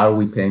 Yeah. How are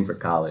we paying for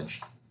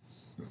college?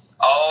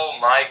 Oh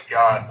my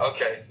god.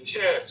 Okay.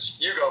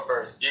 You go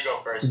first.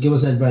 Give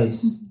us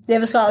advice. Do you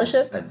have a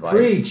scholarship? Advice.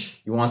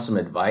 Preach. You want some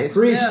advice?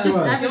 Preach Yeah. to Just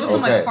us. give us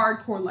some like Okay.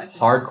 hardcore life.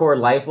 Hardcore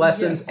life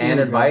lessons and Here we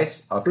go.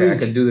 advice. Okay, I Preach.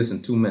 could do this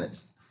in 2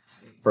 minutes.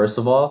 First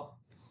of all,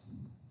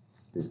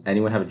 does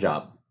anyone have a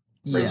job?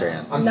 Raise your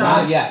hands. I'm No.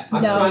 trying yet.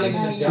 I'm No. trying to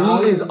get a Who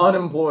job. is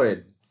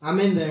unemployed? I'm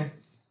in there.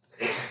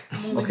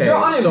 Okay,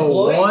 You're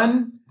so unemployed?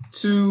 1,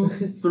 2,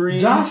 3.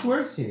 Josh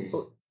works here.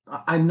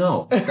 I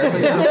know. That's what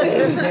he's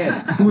raising his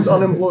hand. Who's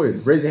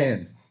unemployed? Raise your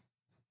hands.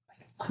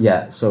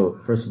 Yeah, so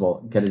first of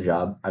all, get a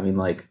job. I mean,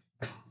 like,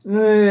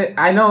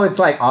 I know it's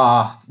like,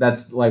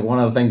 that's like one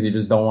of the things you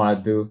just don't want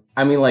to do.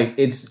 I mean, like,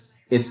 it's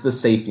the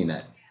safety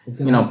net. It's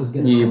You gonna know, help us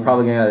get you're a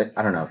probably gonna,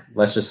 I don't know,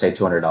 let's just say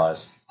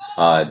 $200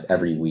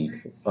 every week.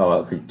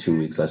 Oh, every 2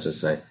 weeks, let's just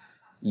say.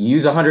 You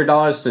use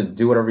 $100 to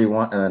do whatever you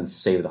want and then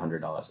save the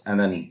 $100. And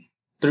then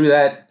through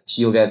that,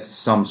 you'll get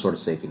some sort of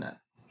safety net.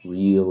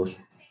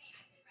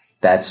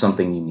 That's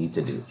something you need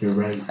to do. You're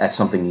right. That's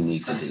something you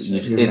need to do.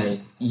 You're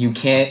You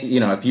can't,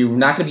 if you're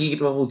not going to be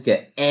able to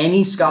get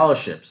any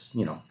scholarships,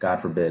 God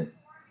forbid,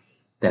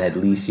 then at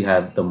least you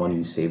have the money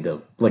you saved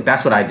up. Like,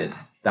 that's what I did.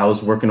 I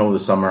was working over the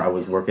summer. I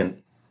was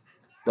working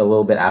a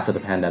little bit after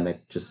the pandemic.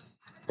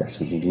 That's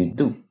what you need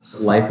to do.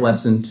 Life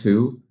lesson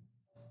 2.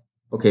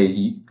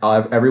 Okay,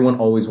 everyone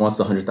always wants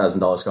the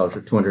 $100,000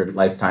 scholarship, $200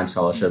 lifetime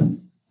scholarship,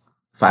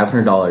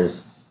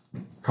 $500.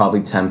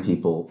 Probably 10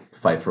 people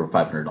fight for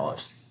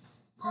 $500.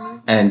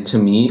 And to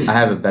me, I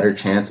have a better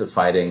chance of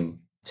fighting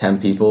 10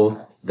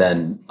 people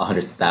than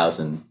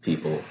 100,000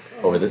 people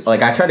over the.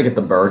 Like, I tried to get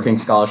the Burger King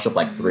scholarship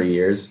like 3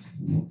 years.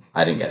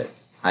 I didn't get it.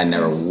 I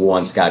never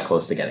once got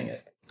close to getting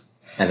it.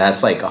 And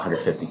that's like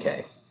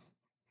 $150K.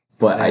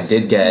 But I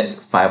did get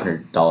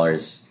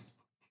 $500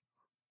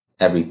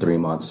 every 3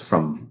 months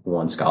from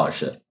one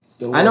scholarship.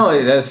 I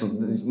know that's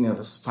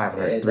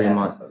 $500 3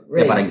 months,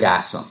 but I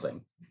got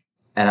something,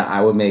 and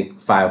I would make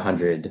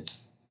 $500,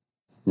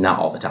 not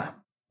all the time.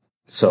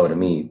 So to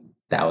me,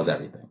 that was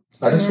everything.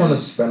 I just want to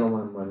spend all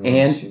my money.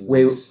 And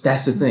wait,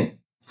 that's the thing.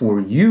 For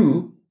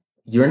you,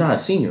 you're not a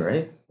senior,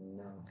 right?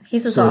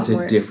 He's a so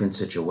sophomore. it's a different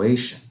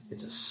situation.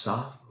 It's a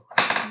sophomore.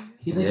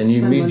 He And likes then to you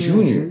spend be money on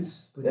junior.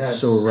 shoes, but- Yes.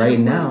 So right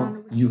now,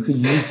 you could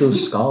use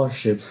those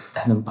scholarships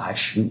and then buy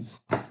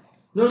shoes.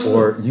 No,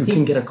 Or you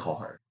can get a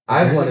car. I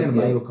Parents want are to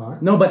gonna buy get. you a car.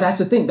 No, but that's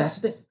the thing.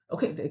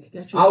 Okay, they could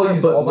get you. I a will car,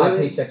 use but all my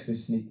wait, paychecks for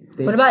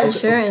sneakers. What about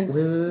insurance?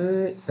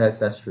 Wait.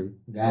 That's true.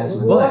 Guys,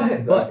 What?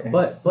 He's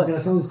gonna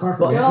sell his car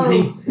for But- gas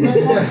money.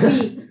 Let one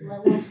speak.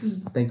 Let one speak.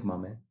 Thank you, my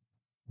man.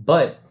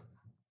 But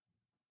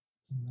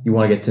you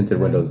want to get tinted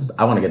windows.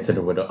 I want to get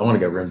tinted windows. I want to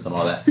get rims and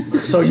all that.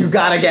 So you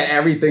gotta get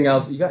everything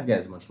else. You gotta get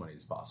as much money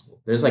as possible.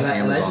 There's like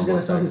Elijah's Amazon.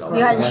 gonna sell his websites. car.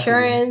 You got Gas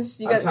insurance.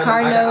 You got I'm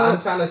car I'm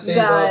note. trying to You save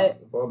got up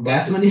for a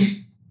Gas bunch. money.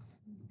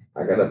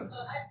 I gotta.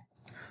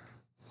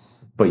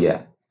 But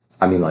yeah,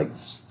 I mean, like,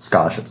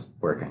 scholarships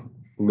working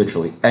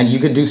literally, and you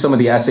could do some of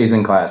the essays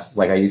in class.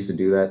 Like, I used to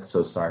do that.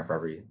 So sorry for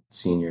every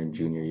senior and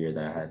junior year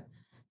that I had.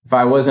 If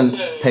I wasn't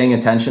paying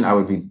attention, I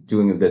would be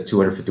doing the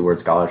 250 word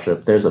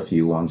scholarship. There's a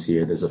few ones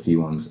here. There's a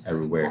few ones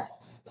everywhere.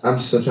 I'm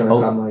still trying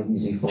to have my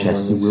easy phone.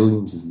 Jesse numbers.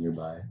 Williams is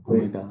nearby. Oh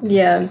my god.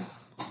 Yeah.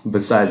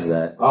 Besides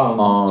that,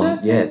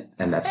 Jesse. yeah,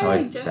 and that's how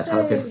I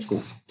pay for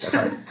school. That's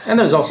how and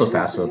there's also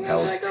FAFSA,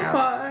 Pell,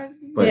 TAP.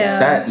 But Yeah.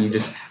 that you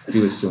just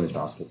do as soon as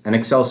possible. And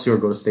Excelsior,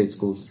 go to state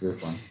schools is really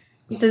fun.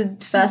 Did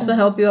FAFSA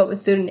help you out with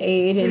student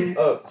aid and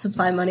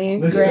supply money,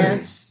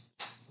 grants?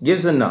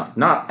 Gives enough,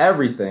 not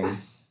everything.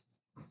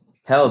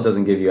 Pell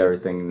doesn't give you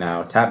everything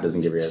now. TAP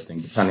doesn't give you everything,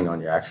 depending on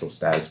your actual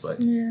status.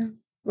 But Yeah.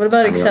 What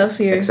about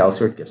Excelsior?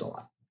 Excelsior gives a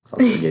lot.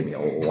 Excelsior gave me a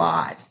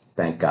lot.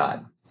 Thank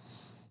God.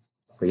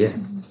 But yeah,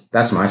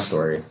 that's my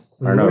story. I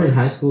When don't you know. were in If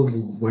high school,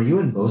 were you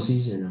in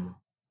BOCES or no?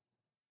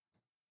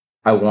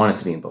 I wanted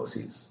to be in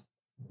BOCES.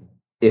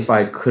 If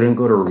I couldn't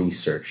go to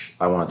research,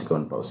 I wanted to go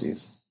in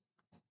BOCES.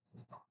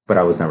 But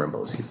I was never in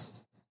BOCES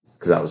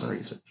because I was in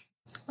research.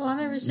 Oh, I'm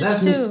in research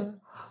That's too.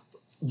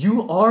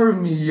 You are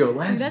me, yo.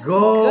 Let's Let's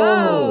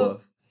go.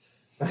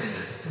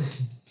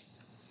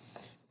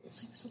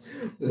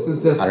 This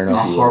is just I a don't know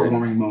if you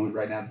heartwarming moment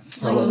right now. This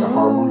is like a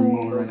heartwarming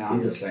moment right now.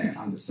 I'm just saying.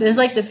 This is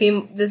like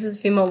this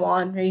is female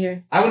Juan right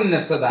here. I wouldn't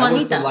have said that. I would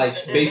have said Juanita.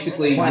 like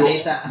basically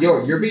Juanita.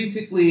 you're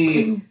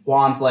basically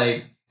Juan's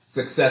like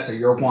successor.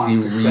 You're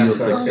Juan's The real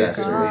successor.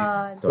 successor.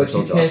 God. But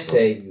you can't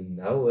say you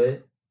know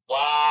it.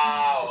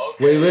 Wow.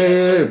 Okay.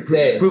 Wait.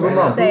 Say it Prove him right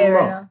wrong. Say it Prove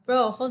him right wrong. now.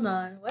 Bro, hold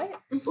on.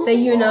 What? Say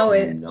you know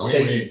it. No.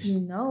 Say You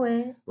know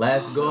it.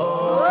 Let's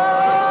go.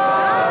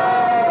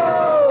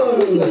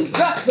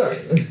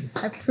 Successor.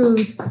 I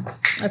proved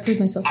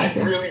myself.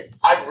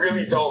 I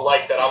really don't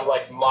like that I'm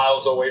like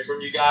miles away from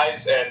you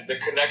guys, and the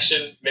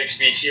connection makes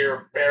me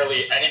hear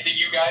barely anything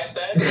you guys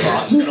said. So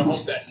I'm just gonna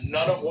hope that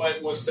none of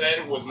what was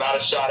said was not a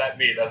shot at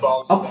me. That's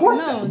all I'm saying. Of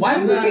course. Why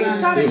would we take a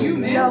shot at you,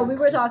 man? No, we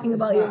were talking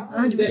about you,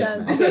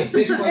 100%. Okay,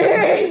 big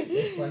question.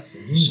 Big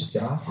question. Who's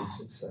Josh's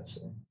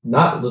successor?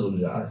 Not little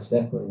Josh.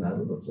 Definitely not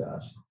little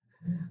Josh.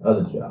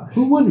 Other Josh.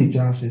 Who would be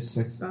Josh's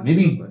successor?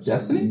 Maybe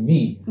Destiny?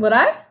 Me. Would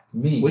I?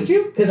 Me. Would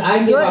you? Because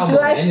I give out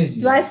more energy.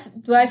 Do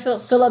I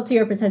fill up to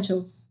your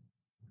potential?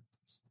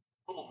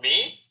 Who,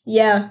 me?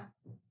 Yeah.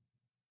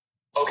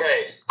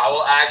 Okay,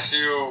 I'll ask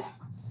you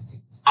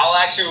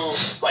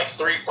like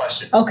 3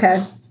 questions.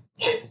 Okay.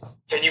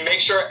 Can you make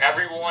sure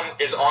everyone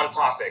is on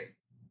topic?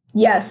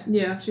 Yes.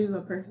 Yeah, she's a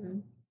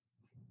person.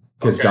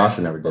 Because Josh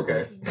would never do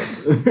that.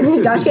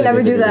 Josh can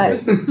never do that.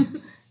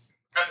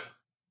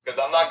 Because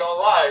I'm not gonna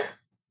lie,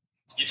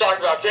 you talked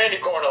about candy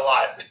corn a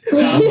lot.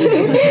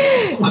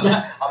 I'm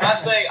not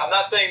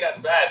saying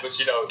that's bad, but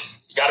you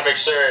gotta make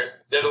sure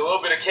there's a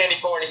little bit of candy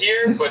corn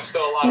here, but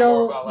still a lot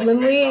more about like. When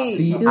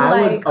we do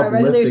like our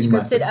regular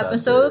scripted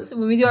episodes, I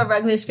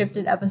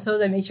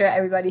make sure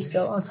everybody's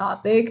still on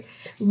topic.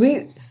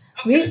 We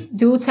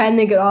do tend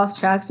to get off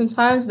track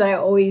sometimes, but I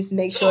always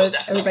make sure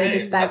everybody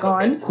gets back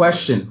on.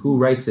 Question: who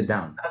writes it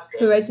down?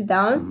 Who writes it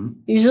down? Mm-hmm.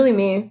 Usually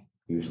me.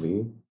 Who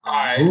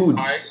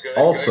good,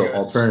 also good.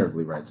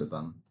 alternatively writes it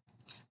down?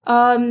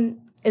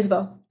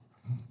 Isabel.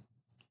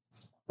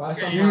 I'm gonna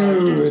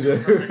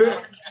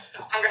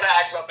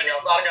ask something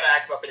else.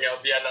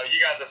 Yeah, no, you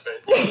guys are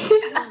fit.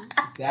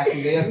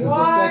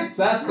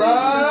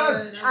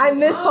 I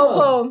miss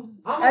Popo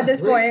at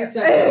this point.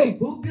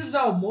 Who gives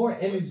out more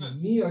energy,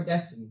 me or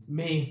Destiny?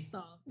 Me.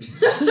 Stop.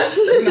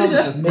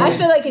 I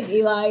feel like it's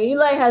Eli.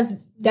 Eli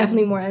has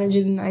definitely more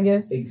energy than I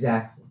do.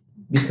 Exactly.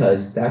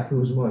 Because that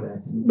proves more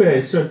than you.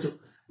 Man, shut your...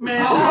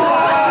 Man,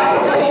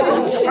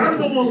 I'm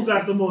the one who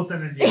got the most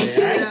energy,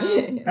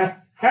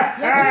 man.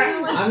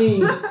 I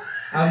mean,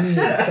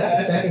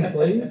 second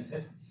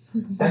place.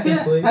 I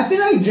feel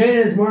like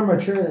Jaden is more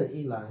mature than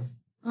Eli.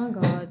 Oh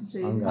God.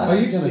 Are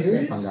you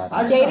serious?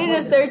 Jaden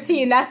is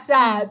 13. That's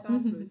sad.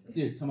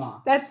 Dude, come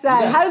on. That's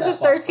sad. How does a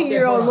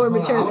 13-year-old more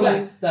mature than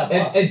you? If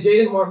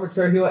Jaden's more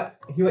mature, he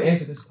would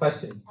answer this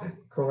question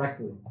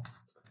correctly.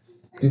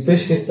 Do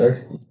fish get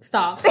thirsty?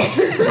 Stop.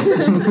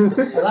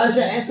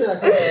 Elijah, answer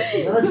that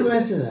question. Why don't you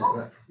answer that?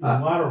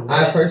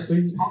 I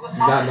personally do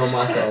not know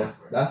myself.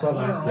 That's what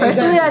I'm asking.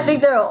 Personally, I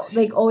think they're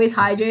like always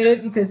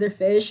hydrated because they're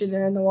fish and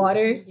they're in the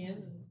water.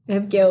 They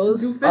have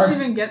gills. Do fish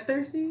even get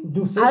thirsty?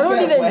 Do fish I don't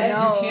get even wet?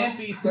 know. You can't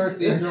be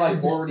thirsty if you're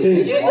like already.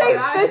 Did you say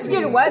fish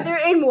get wet?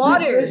 They're in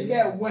water. Fish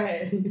get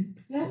wet.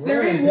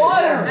 They're in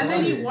water. And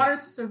they need water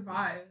to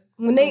survive.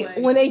 When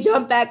they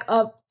jump back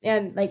up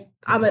and like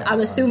I'm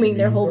assuming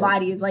their whole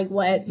body is like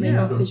wet. They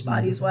know fish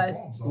body is wet.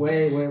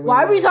 Wait.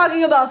 Why are we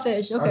talking about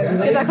fish? Okay,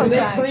 let's get back on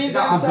track. Clean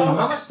themselves.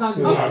 How much time do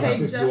you have? I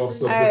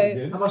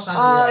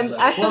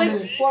feel like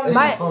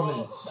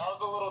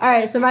all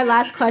right. So my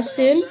last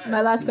question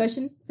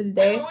for the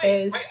day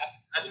is.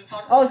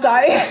 Oh,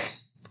 sorry.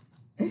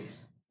 Come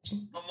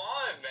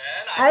on,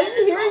 man. I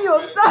didn't hear you.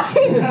 I'm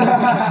sorry.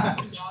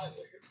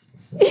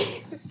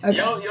 Okay.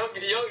 You'll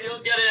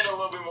get in a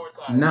little bit more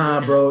time.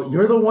 Nah, bro.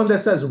 You're the one that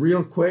says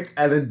real quick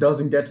and then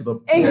doesn't get to the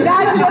point.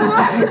 Exactly.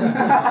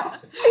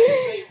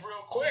 Say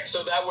real quick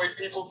so that way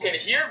people can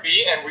hear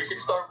me and we can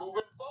start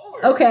moving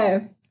forward.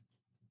 Okay.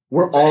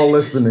 We're all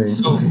listening.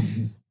 So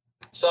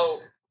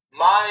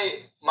my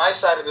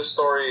side of the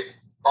story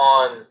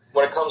on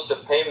when it comes to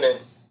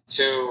payment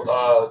to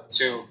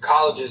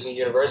colleges and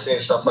universities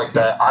and stuff like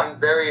that, I'm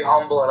very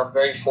humble and I'm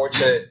very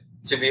fortunate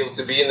to be able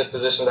to be in the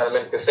position that I'm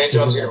in, because St.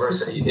 John's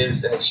University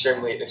is an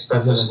extremely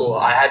expensive school.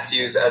 I had to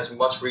use as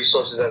much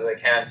resources as I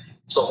can.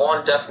 So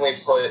Horn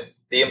definitely put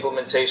the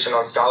implementation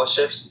on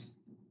scholarships.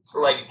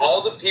 Like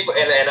all the people,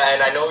 and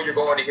I know you're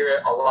going to hear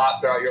it a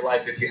lot throughout your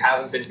life if you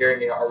haven't been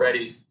hearing it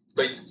already.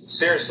 But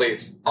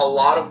seriously, a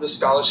lot of the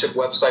scholarship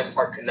websites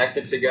are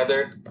connected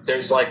together.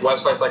 There's like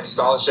websites like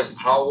Scholarship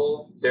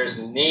Owl,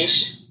 there's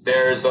Niche,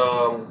 there's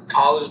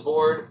College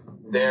Board,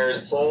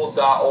 there's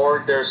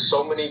bold.org. There's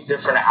so many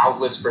different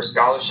outlets for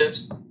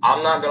scholarships.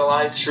 I'm not going to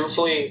lie.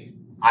 Truthfully,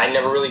 I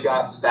never really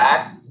got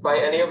backed by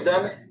any of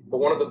them. But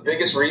one of the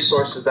biggest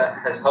resources that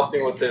has helped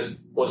me with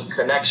this was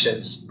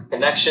connections.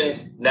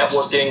 Connections,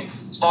 networking,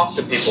 talk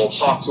to people,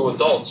 talk to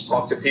adults,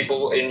 talk to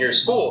people in your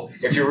school.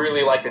 If you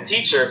really like a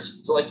teacher,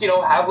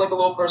 have like a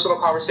little personal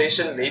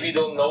conversation. Maybe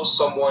they'll know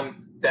someone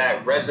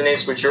that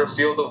resonates with your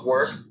field of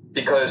work,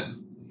 because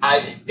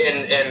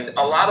and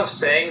a lot of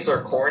sayings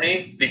are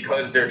corny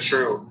because they're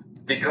true.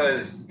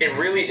 Because it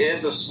really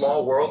is a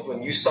small world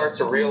when you start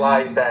to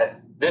realize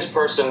that this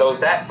person knows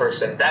that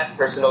person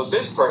knows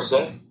this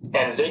person,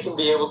 and they can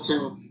be able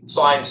to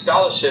find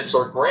scholarships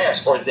or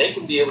grants, or they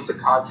can be able to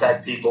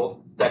contact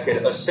people that could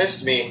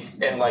assist me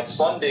in like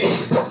funding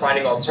or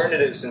finding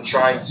alternatives and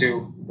trying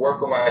to work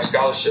with my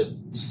scholarship.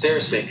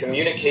 Seriously,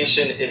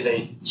 communication is a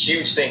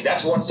huge thing.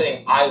 That's one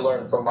thing I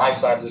learned from my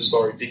side of the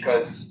story,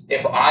 because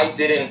if I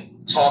didn't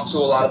talk to a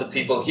lot of the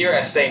people here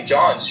at St.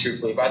 John's,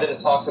 truthfully, if I didn't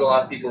talk to a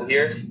lot of people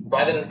here, if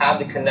I didn't have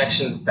the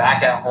connections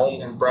back at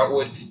home in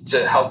Brentwood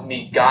to help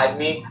me guide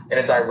me in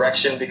a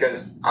direction,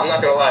 because I'm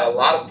not going to lie, a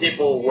lot of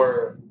people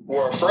were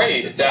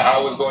afraid that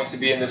I was going to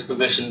be in this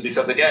position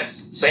because, again,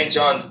 St.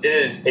 John's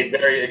is a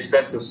very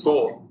expensive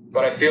school.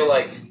 But I feel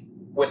like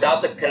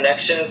without the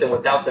connections and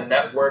without the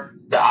network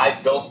that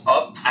I built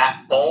up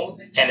at home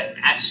and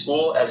at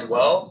school as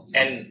well,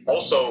 and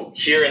also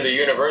here in the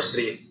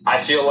university, I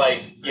feel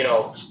like,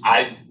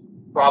 I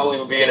probably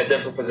would be in a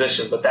different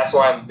position. But that's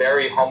why I'm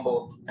very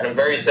humble and I'm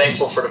very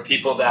thankful for the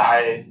people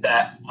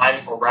that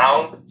I'm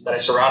around, that I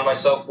surround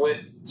myself with.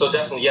 So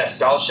definitely, yes,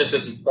 scholarships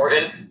is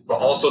important, but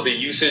also the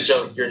usage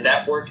of your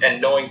network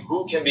and knowing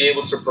who can be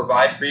able to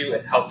provide for you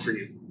and help for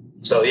you.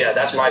 So yeah,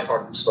 that's my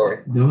part of the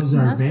story. Those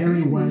are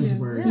very wise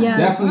words.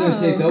 Yes. Definitely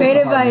gonna take those. Great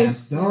to heart,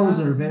 advice. man. Those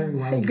are very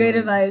wise. Great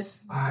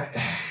advice.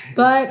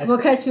 But we'll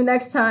catch you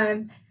next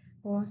time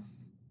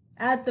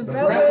at the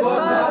Brentwood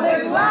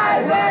Public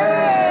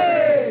Library.